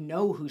medical, you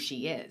know who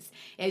she is.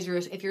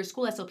 If you're a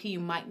school SLP, you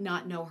might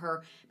not know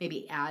her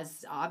maybe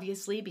as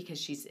obviously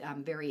because she's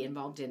very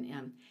involved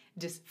in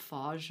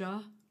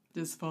dysphagia.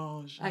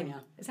 Dysphagia. I know.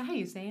 Is that how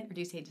you say it? Or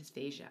do you say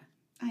dysphagia?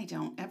 I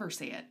don't ever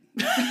say it.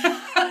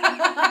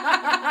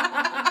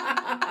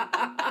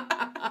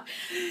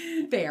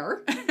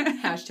 Fair.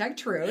 Hashtag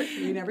truth.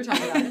 We never talk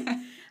about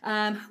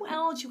it. Who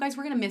else? You guys,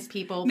 we're going to miss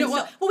people.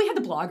 No, we have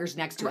the bloggers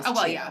next to us, Oh,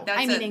 well, too. yeah.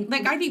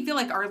 I feel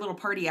like our little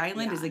party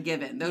island is a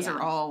given. Those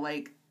are all,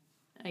 like,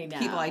 I know.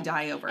 people I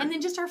die over. And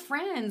then just our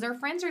friends. Our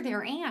friends are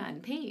there. Anne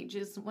Paige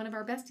is one of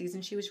our besties,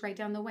 and she was right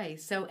down the way.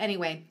 So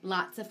anyway,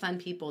 lots of fun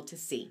people to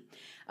see.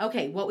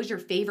 Okay, what was your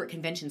favorite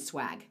convention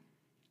swag?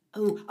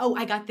 Oh,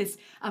 I got this.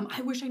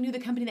 I wish I knew the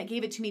company that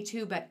gave it to me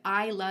too, but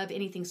I love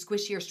anything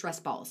squishy or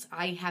stress balls.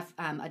 I have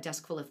a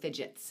desk full of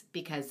fidgets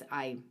because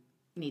I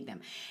need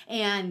them.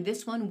 And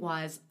this one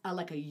was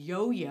like a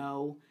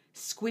yo-yo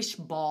squish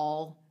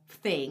ball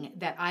thing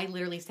that I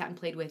literally sat and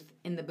played with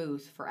in the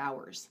booth for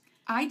hours.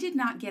 I did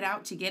not get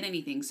out to get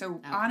anything.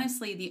 So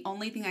honestly, the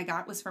only thing I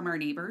got was from our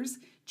neighbors.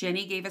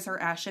 Jenny gave us our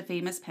Asha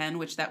Famous pen,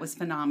 which that was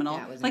phenomenal.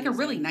 That was like amazing. a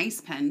really nice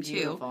pen too.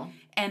 Beautiful.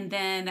 And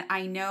then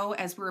I know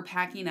as we were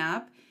packing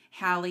up,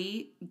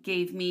 Hallie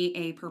gave me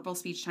a Purple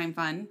Speech Time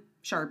Fun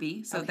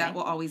Sharpie, so that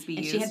will always be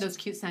and used. she had those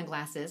cute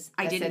sunglasses.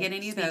 I that didn't said get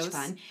any of Speech those.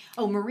 Fun.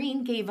 Oh,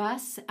 Maureen gave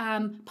us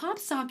pop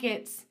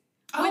sockets.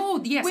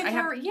 Yes, with I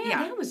have. her.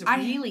 Yeah, that was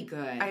really good.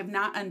 I have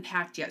not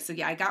unpacked yet, so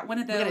yeah, I got one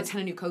of those. We got a ton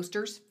of new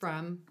coasters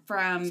from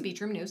Speech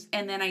Room News.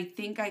 And then I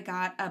think I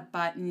got a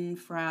button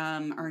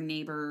from our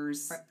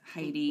neighbors,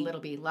 Heidi.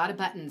 Little B, a lot of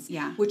buttons.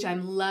 Yeah. Which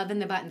I'm loving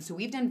the buttons. So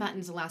we've done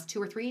buttons the last 2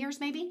 or 3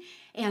 years maybe.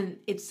 And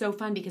it's so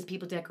fun because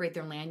people decorate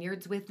their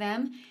lanyards with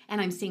them.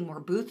 And I'm seeing more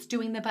booths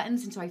doing the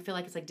buttons. And so I feel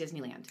like it's like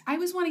Disneyland. I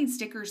was wanting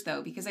stickers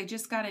though, because I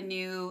just got a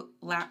new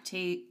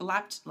laptop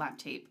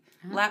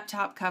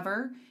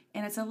cover.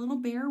 And it's a little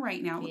bare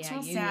right now. It looks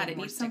real sad. It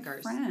needs some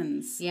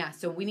friends. Yeah,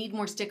 so we need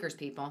more stickers,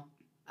 people.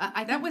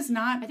 That was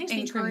not I think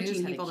St. Clair News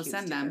encouraging had a people to cute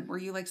send them. sticker. Were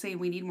you like saying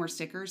we need more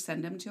stickers?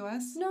 Send them to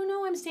us.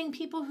 No, I'm saying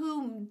people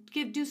who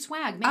do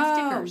swag, make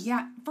Oh, stickers.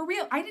 yeah. For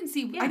real. I didn't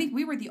see. Yeah. I think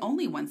we were the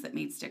only ones that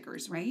made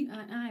stickers, right?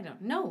 I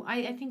don't know.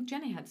 I think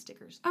Jenny had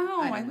stickers. Oh,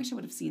 don't I know. wish I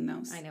would have seen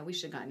those. I know, we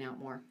should have gotten out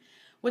more.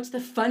 What's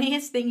the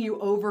funniest thing you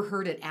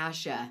overheard at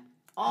Asha?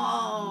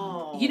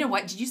 Oh. You know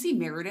what? Did you see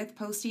Meredith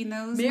posting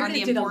those on the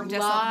Meredith did a Informed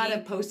lot SLP?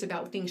 of posts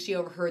about things she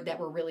overheard that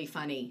were really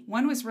funny.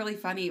 One was really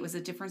funny. It was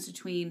a difference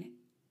between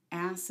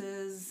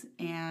asses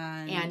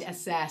and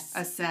assess.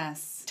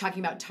 assess.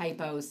 Talking about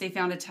typos. They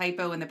found a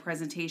typo in the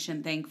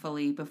presentation,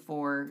 thankfully,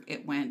 before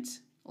it went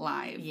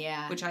live.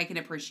 Yeah. Which I can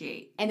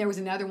appreciate. And there was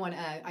another one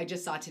I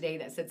just saw today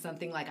that said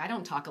something like, I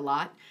don't talk a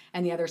lot.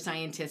 And the other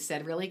scientist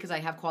said, really? Because I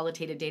have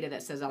qualitative data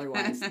that says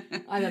otherwise.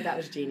 I thought that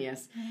was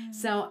genius.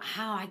 So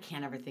I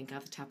can't ever think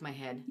off the top of my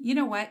head. You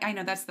know what? I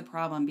know that's the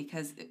problem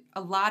because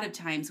a lot of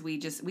times we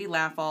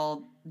laugh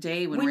all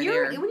day when we're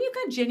there. When you've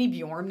got Jenny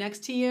Bjorn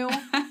next to you,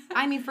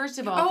 I mean, first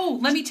of all. Oh,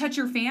 let me touch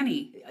your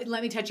fanny.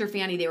 Let me touch your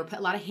fanny. They were put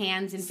a lot of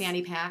hands in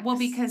fanny packs. Well,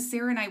 because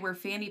Sarah and I wear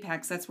fanny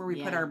packs. That's where we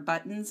put Yeah. our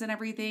buttons and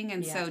everything.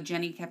 And Yeah. so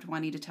Jenny kept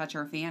wanting to touch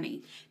our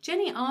fanny.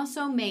 Jenny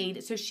also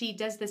made, so she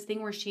does this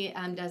thing where she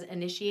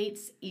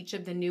initiates each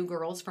of the new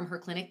girls from her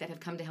clinic that have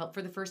come to help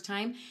for the first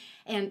time.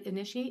 And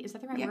initiate, is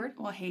that the right word?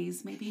 Well,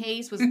 Hayes, maybe.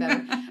 Hayes was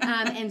better.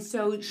 And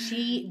so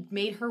she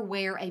made her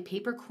wear a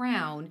paper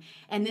crown,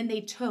 and then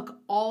they took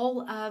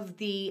all of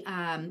the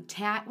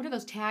tag, what are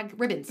those tag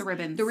ribbons? The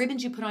ribbons. The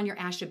ribbons you put on your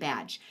ASHA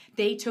badge.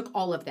 They took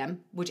all of them,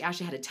 which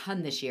ASHA had a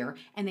ton this year,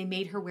 and they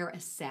made her wear a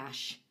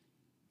sash.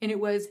 And it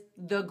was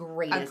the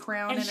greatest. A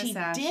crown and a she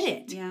sash. did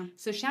it. Yeah.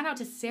 So shout out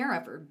to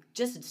Sarah for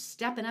just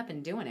stepping up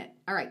and doing it.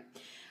 All right.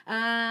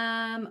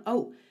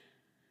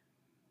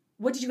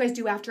 What did you guys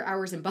do after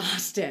hours in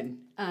Boston?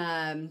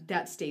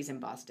 That stays in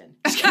Boston.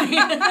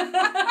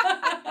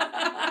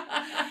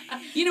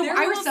 You know, There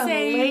I were will some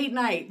say late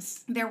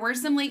nights. there were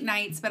some late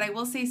nights, but I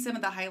will say some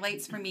of the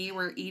highlights for me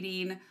were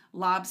eating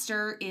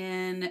lobster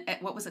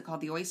at what was it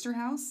called? The Oyster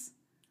House?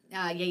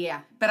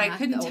 Yeah. But I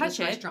couldn't the touch oldest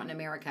it. restaurant in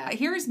America.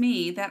 Here's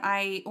me that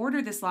I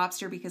ordered this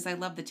lobster because I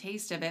love the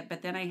taste of it,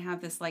 but then I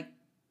have this like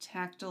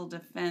tactile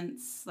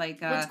defense, like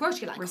Well, it's gross.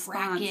 You like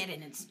response. crack it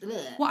and it's ugh.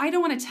 Well, I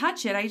don't want to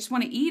touch it. I just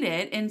want to eat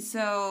it. And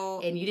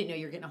so, And you didn't know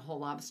you were getting a whole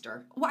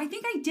lobster. well, I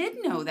think I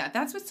did know that.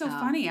 That's what's so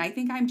funny. I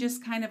think I'm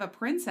just kind of a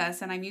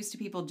princess and I'm used to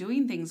people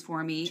doing things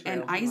for me. True,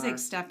 and you Isaac are.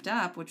 stepped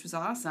up, which was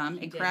awesome,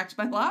 and did. cracked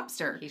my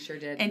lobster. He sure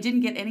did. And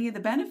didn't get any of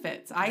the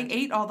benefits. I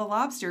ate all the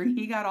lobster and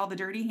he got all the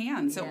dirty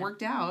hands. So Yeah. it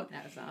worked out.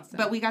 That was awesome.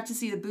 But we got to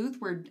see the booth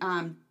where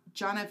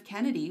John F.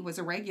 Kennedy was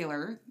a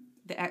regular,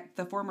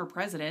 the former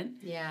president.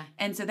 yeah.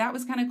 And so that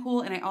was kind of cool.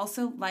 And I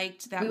also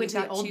liked that We went to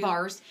the got old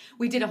bars.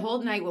 We did a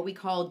whole night what we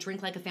call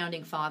Drink Like a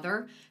Founding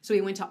Father. So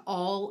we went to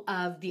all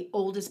of the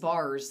oldest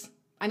bars.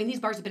 I mean, these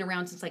bars have been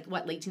around since like,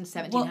 what, late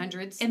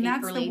 1700s? And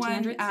that's early the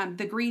 1800s? one,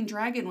 the Green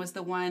Dragon was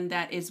the one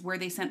that is where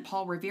they sent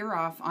Paul Revere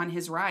off on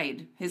his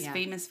ride, his Yeah.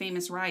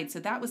 famous ride. So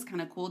that was kind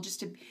of cool just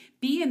to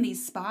be in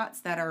these spots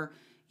that are,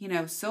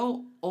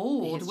 so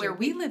old, where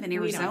we live in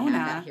Arizona. We don't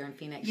have that here in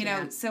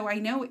Phoenix. So I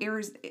know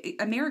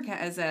America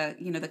as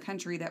the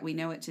country that we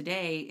know it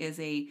today is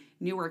a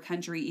newer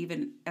country,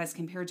 even as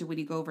compared to when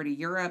you go over to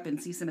Europe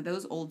and see some of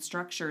those old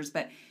structures.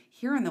 But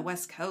here on the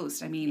West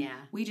Coast, I mean,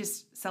 we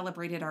just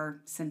celebrated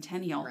our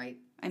centennial. Right.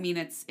 I mean,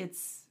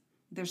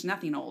 there's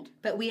nothing old.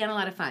 But we had a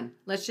lot of fun.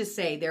 Let's just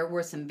say there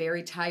were some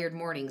very tired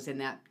mornings in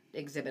that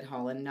exhibit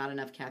hall and not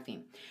enough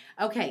caffeine.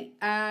 Okay,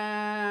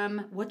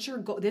 what's your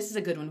goal? This is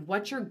a good one.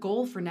 What's your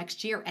goal for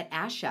next year at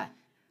ASHA?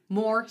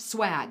 More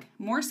swag.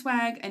 More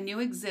swag, a new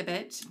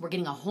exhibit. We're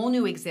getting a whole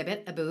new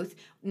exhibit, a booth.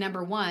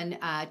 Number one,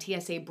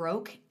 TSA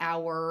broke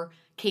our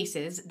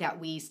cases that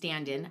we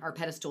stand in, our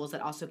pedestals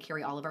that also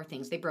carry all of our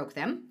things. They broke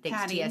them, thanks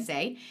Padding. to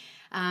TSA.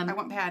 I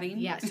want padding.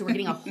 Yeah, so we're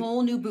getting a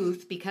whole new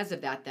booth because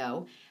of that,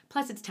 though.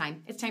 Plus, it's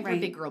time. It's time for a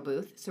Right. big girl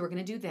booth, so we're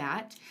going to do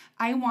that.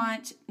 I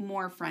want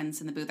more friends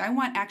in the booth. I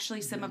want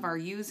actually some of our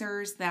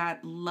users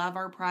that love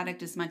our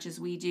product as much as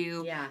we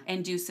do Yeah.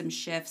 and do some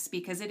shifts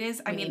because it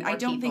is, We need I more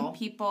don't people. think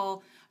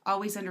people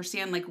always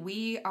understand, like,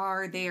 we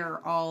are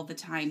there all the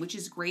time, which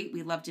is great.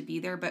 We love to be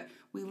there, but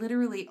we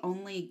literally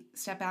only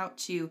step out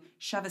to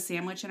shove a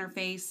sandwich in our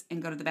face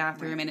and go to the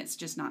bathroom, and it's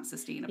just not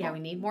sustainable. Yeah, we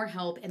need more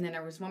help. And then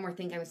there was one more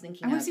thing I was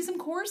thinking I want of. to see some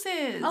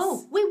courses.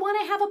 Oh, we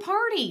want to have a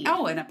party.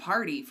 Oh, and a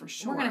party for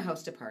sure. We're going to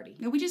host a party.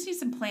 No, we just need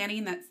some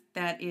planning.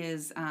 That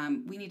is,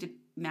 we need to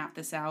map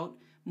this out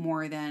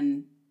more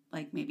than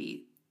like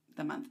maybe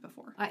the month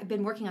before. I've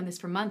been working on this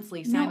for months,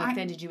 Lisa. No, I'm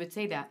offended you would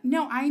say that.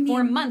 No, I mean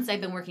For months I've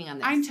been working on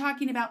this. I'm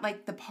talking about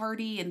like the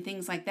party and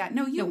things like that.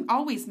 No, you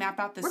always map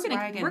out the we're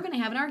swag. gonna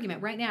have an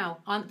argument right now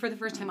for the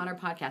first time on our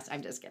podcast.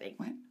 I'm just kidding.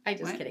 What? I'm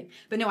just What? kidding.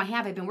 But no,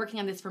 I've been working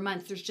on this for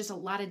months. There's just a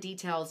lot of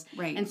details.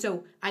 Right. And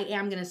so I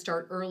am gonna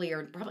start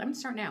earlier. Probably I'm gonna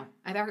start now.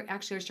 I've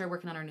actually started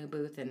working on our new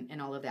booth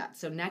and all of that.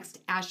 So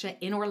next ASHA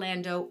in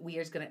Orlando, we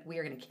are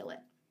gonna kill it.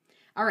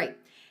 All right.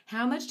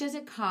 How much does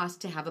it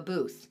cost to have a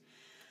booth?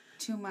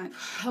 too much.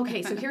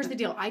 Okay, so here's the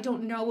deal. I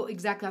don't know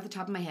exactly off the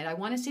top of my head. I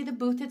want to say the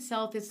booth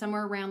itself is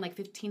somewhere around like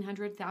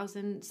 1,500,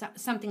 1,000,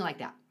 something like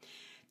that.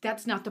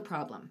 That's not the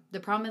problem. The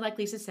problem, like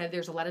Lisa said,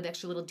 there's a lot of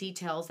extra little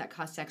details that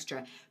cost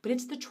extra. But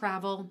it's the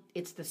travel,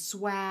 it's the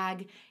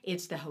swag,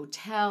 it's the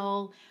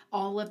hotel,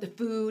 all of the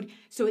food.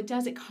 So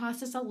it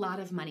costs us a lot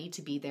of money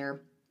to be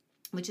there,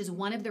 which is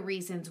one of the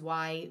reasons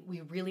why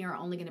we really are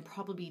only going to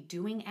probably be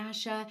doing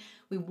ASHA.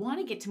 We want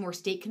to get to more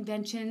state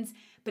conventions,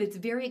 but it's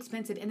very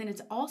expensive. And then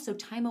it's also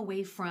time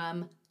away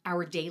from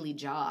our daily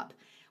job,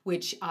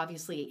 which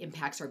obviously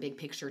impacts our big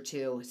picture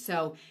too.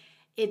 So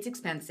it's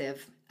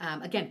expensive.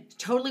 Again,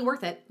 totally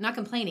worth it. Not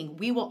complaining.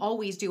 We will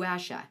always do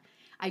ASHA.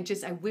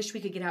 I wish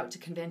we could get out to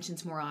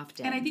conventions more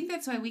often. And I think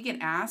that's why we get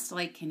asked,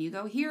 like, can you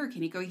go here?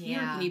 Can you go here?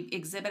 Yeah. Can you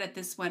exhibit at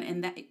this one?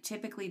 And that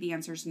typically the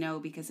answer is no,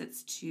 because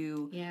it's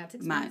too it's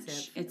expensive.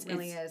 much. It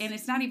really is. And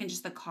it's not even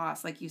just the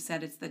cost. Like you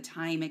said, it's the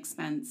time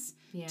expense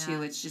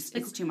too. It's just,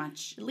 it's too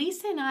much.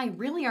 Lisa and I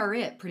really are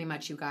it, pretty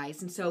much, you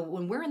guys. And so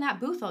when we're in that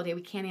booth all day,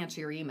 we can't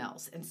answer your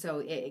emails. And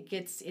so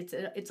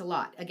it's a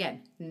lot.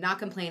 Again, not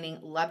complaining.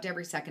 Loved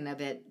every second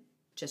of it.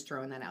 Just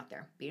throwing that out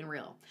there, being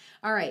real.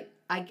 All right.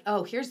 That's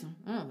a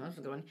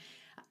good one.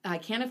 I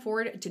can't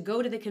afford to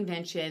go to the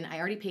convention. I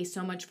already pay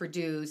so much for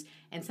dues,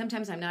 and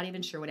sometimes I'm not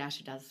even sure what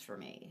ASHA does for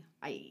me.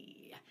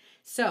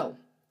 So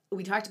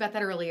we talked about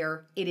that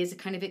earlier. It is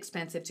kind of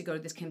expensive to go to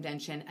this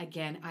convention.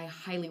 Again, I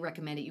highly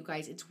recommend it, you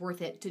guys. It's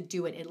worth it to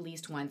do it at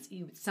least once.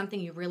 It's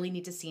something you really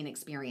need to see and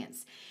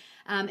experience.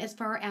 As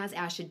far as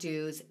ASHA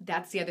dues,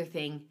 that's the other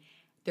thing.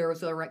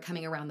 Those are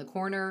coming around the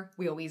corner.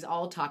 We always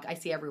all talk. I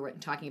see everyone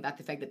talking about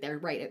the fact that they're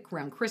right at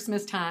around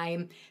Christmas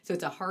time. So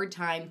it's a hard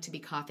time to be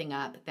coughing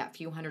up that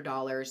few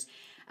 $100s.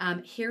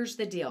 Here's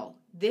the deal.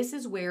 This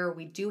is where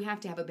we do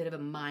have to have a bit of a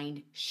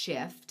mind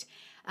shift,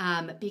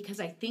 because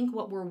I think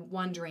what we're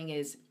wondering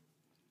is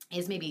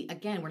maybe,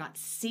 again, we're not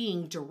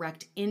seeing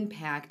direct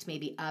impact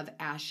maybe of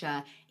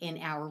ASHA in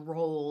our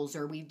roles,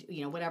 or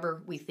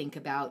whatever we think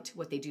about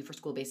what they do for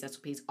school-based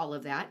SOPs, all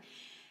of that.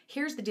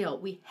 Here's the deal.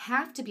 We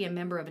have to be a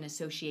member of an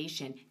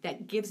association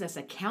that gives us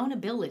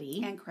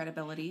accountability and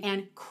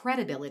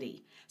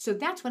credibility. So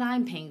that's what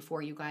I'm paying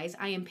for, you guys.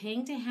 I am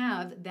paying to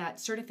have that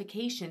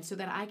certification so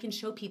that I can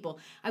show people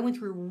I went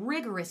through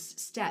rigorous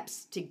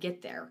steps to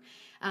get there.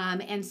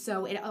 And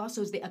so it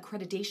also is the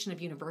accreditation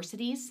of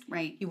universities.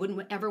 Right. You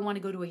wouldn't ever want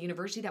to go to a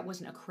university that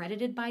wasn't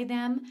accredited by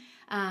them.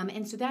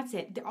 And so that's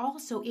it. There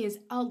also is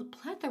a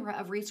plethora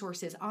of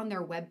resources on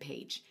their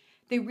webpage.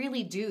 They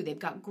really do. They've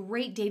got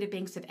great data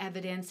banks of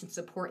evidence and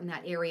support in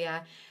that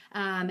area.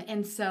 And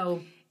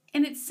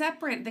it's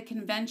separate. The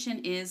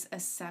convention is a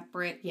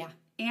separate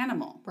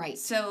animal. Right.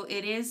 So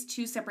it is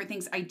two separate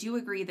things. I do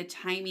agree the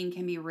timing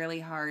can be really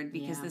hard,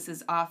 because this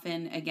is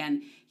often,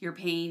 again, you're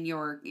paying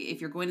if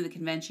you're going to the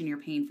convention, you're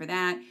paying for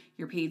that.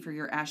 You're paying for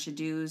your ASHA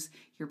dues.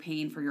 You're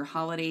paying for your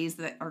holidays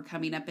that are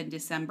coming up in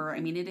December. I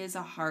mean, it is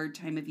a hard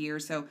time of year.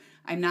 So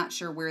I'm not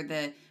sure where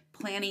the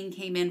planning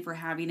came in for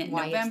having it in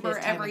November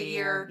every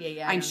year.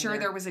 I'm sure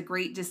there was a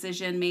great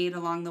decision made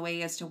along the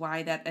way as to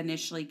why that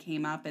initially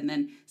came up, and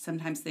then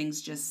sometimes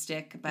things just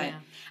stick. But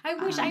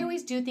I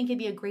always do think it'd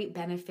be a great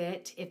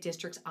benefit if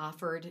districts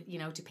offered,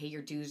 to pay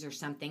your dues or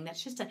something.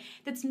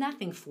 That's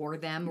nothing for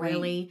them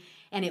really,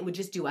 and it would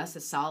just do us a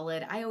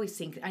solid. I always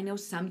think, I know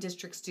some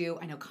districts do,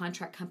 I know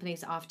contract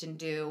companies often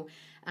do,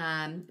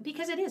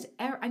 because it is.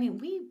 I mean,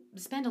 we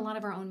spend a lot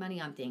of our own money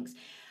on things.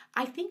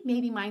 I think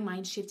maybe my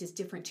mind shift is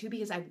different too,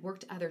 because I've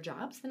worked other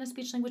jobs than a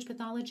speech language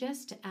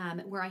pathologist,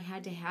 where I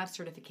had to have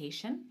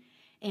certification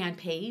and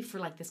pay for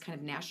like this kind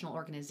of national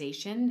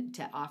organization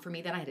to offer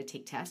me that. I had to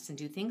take tests and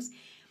do things.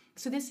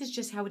 So this is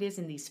just how it is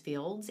in these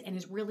fields, and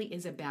it really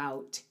is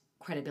about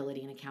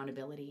credibility and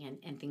accountability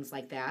and things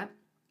like that.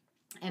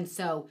 And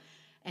so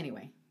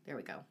anyway, there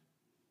we go.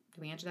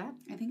 Did we answer that?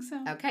 I think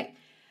so. Okay.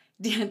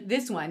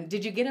 This one,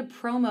 did you get a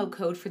promo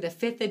code for the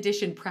 5th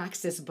edition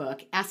Praxis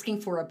book asking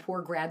for a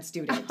poor grad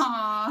student?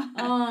 Aww.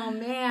 Oh,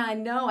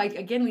 man, no.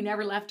 We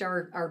never left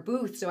our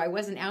booth, so I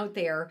wasn't out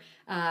there.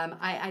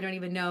 I don't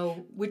even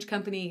know which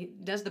company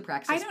does the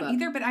Praxis book. I don't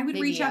either, but I would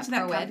reach out to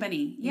that ProEd?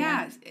 company.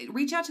 Yeah,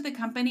 reach out to the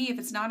company. If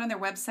it's not on their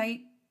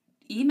website,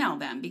 email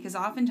them, because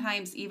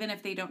oftentimes, even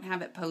if they don't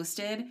have it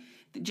posted,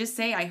 just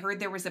say, I heard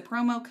there was a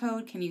promo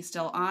code. Can you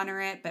still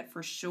honor it? But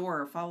for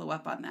sure, follow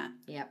up on that.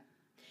 Yep.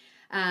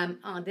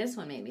 This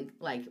one made me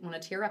want to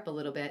tear up a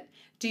little bit.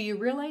 Do you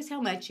realize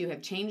how much you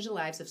have changed the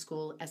lives of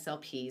school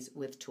SLPs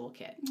with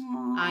Toolkit?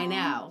 Aww. I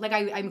know.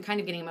 I'm kind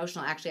of getting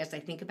emotional actually as I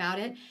think about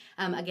it.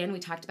 Again, we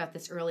talked about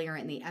this earlier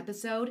in the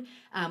episode.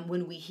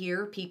 When we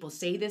hear people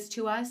say this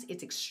to us,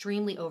 it's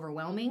extremely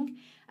overwhelming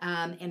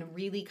and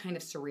really kind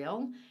of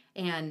surreal.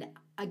 And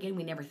again,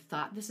 we never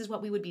thought this is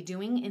what we would be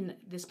doing in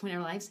this point in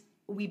our lives.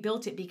 We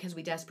built it because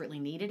we desperately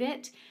needed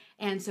it.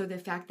 And so the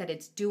fact that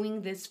it's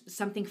doing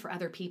something for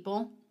other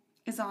people,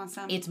 is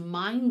awesome. It's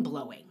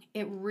mind-blowing.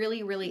 It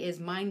really, really is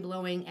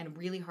mind-blowing and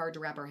really hard to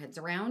wrap our heads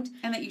around.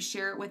 And that you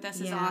share it with us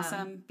is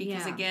awesome,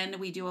 because again,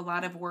 we do a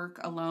lot of work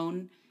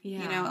alone,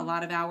 a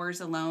lot of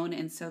hours alone.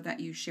 And so that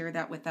you share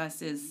that with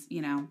us is,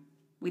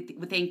 we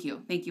thank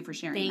you. Thank you for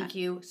sharing Thank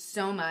you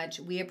so much.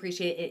 We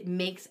appreciate it. It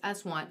makes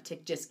us want to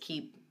just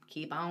keep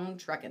on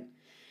trucking.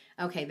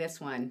 Okay, this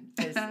one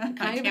is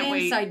kind of an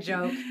inside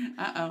joke.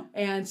 Uh-oh.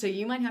 And so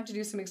you might have to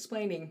do some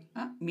explaining.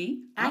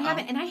 Me? I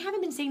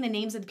haven't been saying the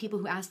names of the people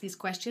who ask these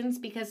questions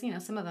because,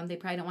 some of them, they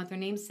probably don't want their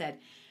names said.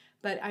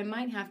 But I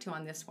might have to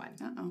on this one.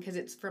 Because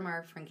it's from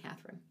our friend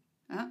Catherine.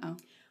 Uh-oh.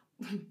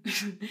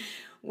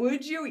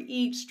 Would you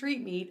eat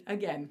street meat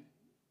again?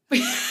 Who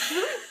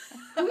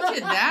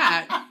did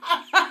that?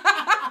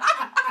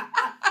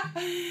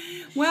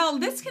 Well,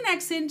 this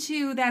connects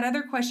into that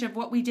other question of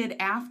what we did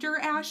after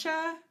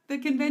ASHA, the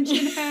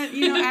convention at,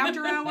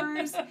 after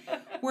hours,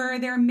 where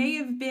there may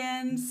have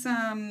been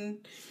some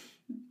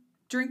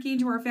drinking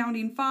to our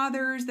founding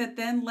fathers that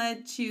then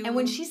led to... And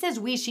when she says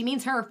we, she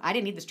means her. I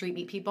didn't eat the street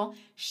meat, people.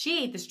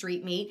 She ate the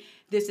street meat.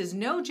 This is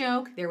no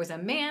joke. There was a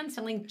man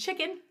selling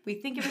chicken. We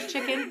think it was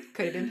chicken.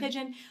 Could have been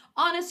pigeon.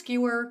 On a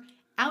skewer.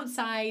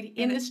 Outside,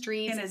 in the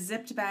streets. In a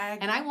zipped bag.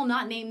 And I will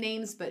not name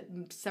names, but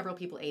several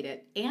people ate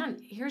it. And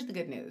here's the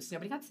good news.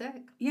 Nobody got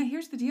sick. Yeah,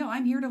 here's the deal.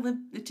 I'm here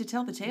to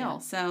tell the tale, yeah.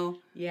 So...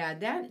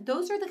 Yeah,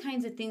 those are the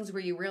kinds of things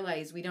where you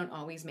realize we don't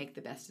always make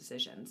the best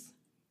decisions.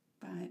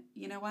 But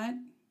you know what?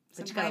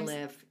 But you gotta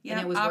live. Yeah,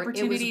 and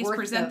opportunities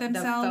present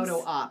themselves. The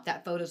photo op.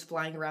 That photo's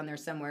flying around there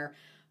somewhere.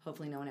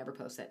 Hopefully no one ever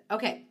posts it.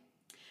 Okay.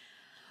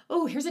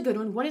 Oh, here's a good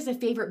one. What is a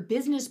favorite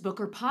business book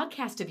or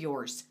podcast of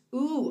yours?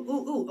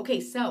 Ooh. Okay,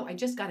 so I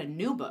just got a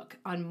new book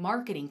on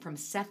marketing from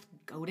Seth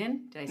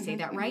Godin. Did I say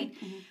that right?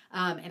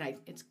 And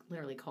it's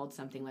literally called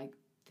something like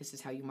This Is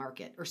How You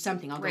Market or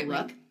something. I'll go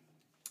look.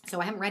 So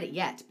I haven't read it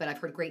yet, but I've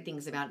heard great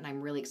things about it, and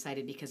I'm really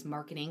excited because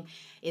marketing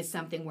is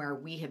something where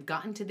we have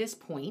gotten to this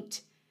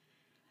point.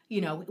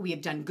 We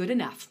have done good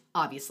enough,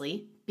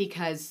 obviously,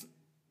 because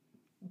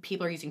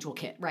people are using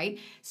Toolkit, right?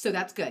 So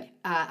that's good.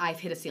 I've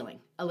hit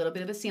a little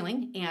bit of a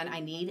ceiling, and I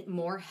need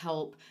more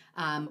help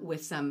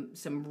with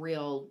some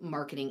real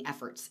marketing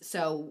efforts.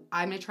 So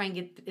I'm going to try and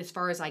get as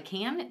far as I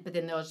can, but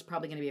then there's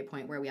probably going to be a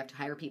point where we have to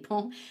hire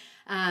people.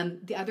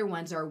 The other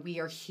ones are, we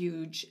are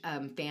huge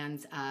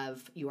fans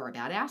of You Are a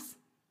Badass.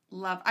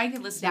 I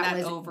could listen to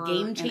that over and over. That was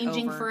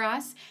game-changing for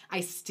us.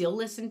 I still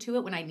listen to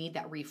it when I need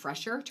that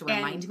refresher to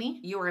remind me.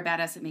 You're a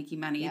Badass at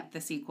Making Money, Yep.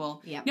 the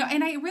sequel. Yep. No,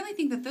 and I really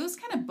think that those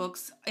kind of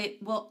books,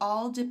 it will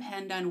all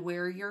depend on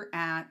where you're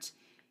at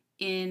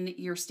in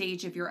your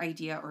stage of your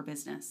idea or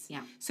business.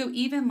 Yeah. So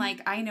even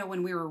like, I know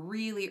when we were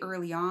really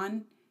early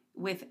on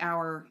with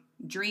our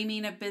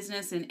dreaming of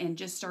business and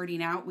just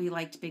starting out, we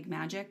liked Big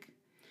Magic.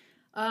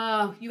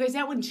 Oh, you guys,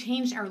 that one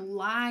changed our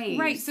lives.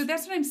 Right, so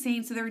that's what I'm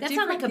saying. So there are That's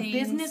different not like things. a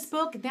business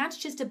book. That's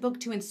just a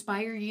book to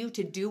inspire you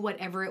to do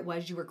whatever it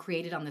was you were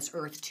created on this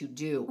earth to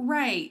do.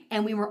 Right.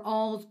 And we are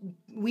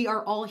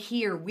all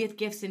here with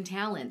gifts and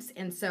talents.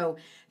 And so,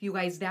 you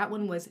guys, that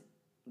one was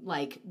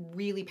like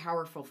really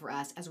powerful for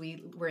us as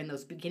we were in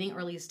those beginning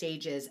early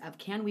stages of,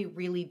 can we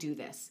really do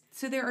this?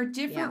 So there are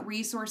different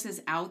resources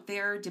out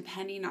there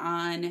depending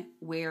on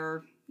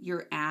where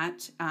you're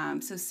at.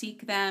 So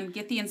seek them,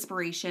 get the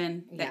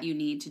inspiration that you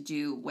need to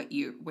do what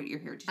you're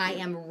here to do. I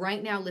am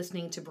right now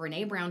listening to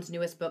Brene Brown's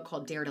newest book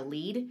called Dare to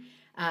Lead.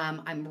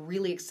 I'm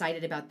really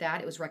excited about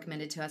that. It was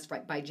recommended to us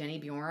by Jenny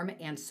Bjorn.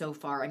 And so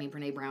far,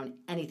 Brene Brown,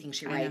 anything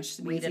she writes,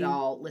 read it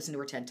all, listen to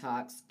her TED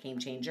Talks, game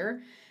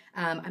changer.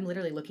 I'm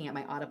literally looking at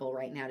my Audible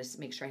right now to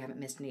make sure I haven't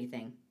missed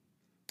anything.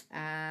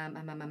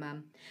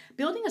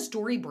 Building a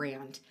story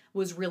brand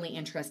was really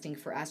interesting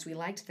for us. We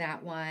liked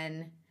that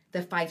one.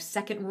 The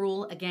 5-second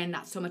rule, again,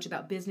 not so much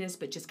about business,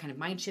 but just kind of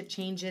mind shift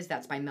changes.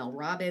 That's by Mel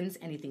Robbins.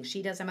 Anything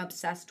she does, I'm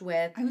obsessed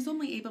with. I was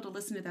only able to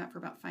listen to that for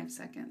about 5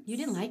 seconds. You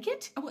didn't like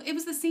it? Oh, well, it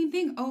was the same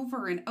thing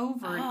over and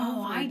over and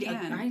over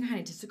again. I kind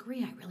of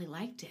disagree. I really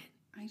liked it.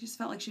 I just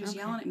felt like she was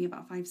yelling at me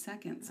about 5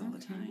 seconds all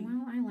the time.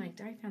 Well,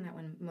 I found that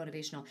one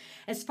motivational.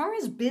 As far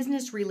as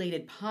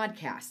business-related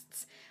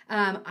podcasts,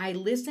 I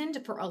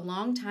listened for a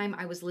long time.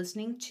 I was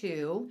listening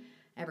to...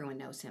 Everyone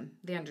knows him.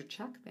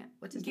 Vaynerchuk.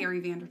 What's his name?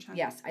 Gary Vaynerchuk.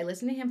 Yes, I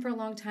listened to him for a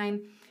long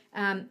time.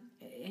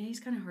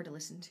 He's kind of hard to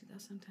listen to, though,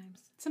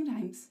 sometimes.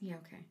 Sometimes. Yeah,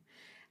 okay.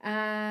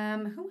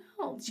 Who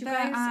else? You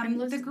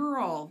guys, the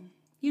girl.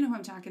 You know who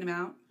I'm talking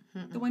about.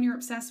 The one you're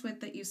obsessed with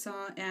that you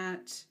saw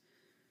at...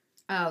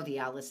 Oh, the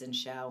Allison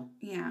Show.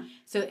 Yeah.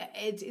 So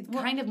it's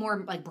kind of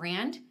more like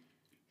brand.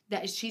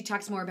 That she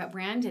talks more about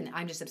brand, and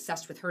I'm just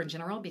obsessed with her in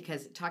general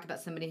because talk about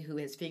somebody who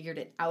has figured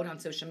it out on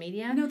social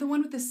media. No, the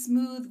one with the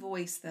smooth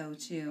voice, though,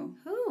 too.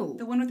 Who?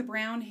 The one with the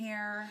brown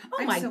hair.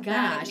 Oh, my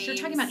gosh. You're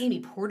talking about Amy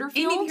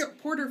Porterfield? Amy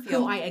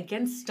Porterfield. Who I,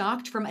 again,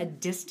 stalked from a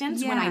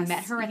distance when I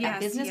met her at that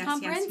business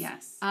conference.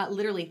 Yes.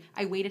 Literally,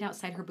 I waited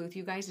outside her booth,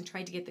 you guys, and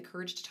tried to get the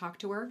courage to talk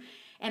to her.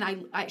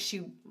 And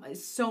she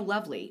was so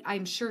lovely.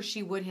 I'm sure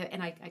she would have,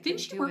 and I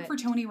didn't she work for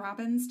Tony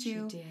Robbins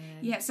too? She did.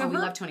 Yeah, so we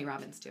love Tony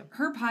Robbins too.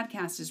 Her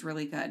podcast is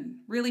really good,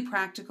 really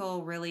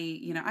practical.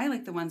 Really, I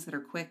like the ones that are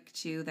quick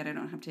too, that I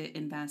don't have to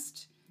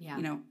invest,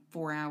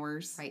 4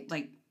 hours, right?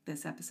 Like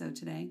this episode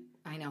today.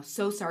 I know.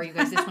 So sorry, you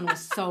guys. This one was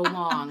so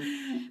long.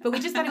 But we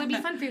just thought it would be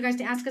fun for you guys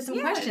to ask us some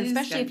questions,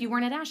 especially if you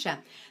weren't at ASHA.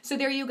 So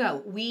there you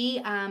go. We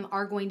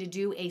are going to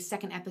do a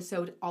second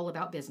episode all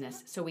about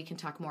business, so we can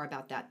talk more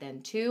about that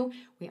then, too.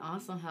 We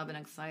also have an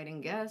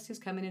exciting guest who's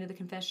coming into the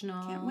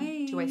confessional. Can't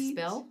wait. Do I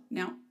spill?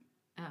 No.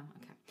 Oh,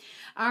 okay.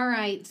 All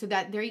right. So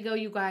there you go,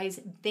 you guys.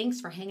 Thanks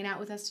for hanging out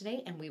with us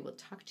today, and we will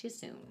talk to you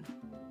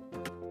soon.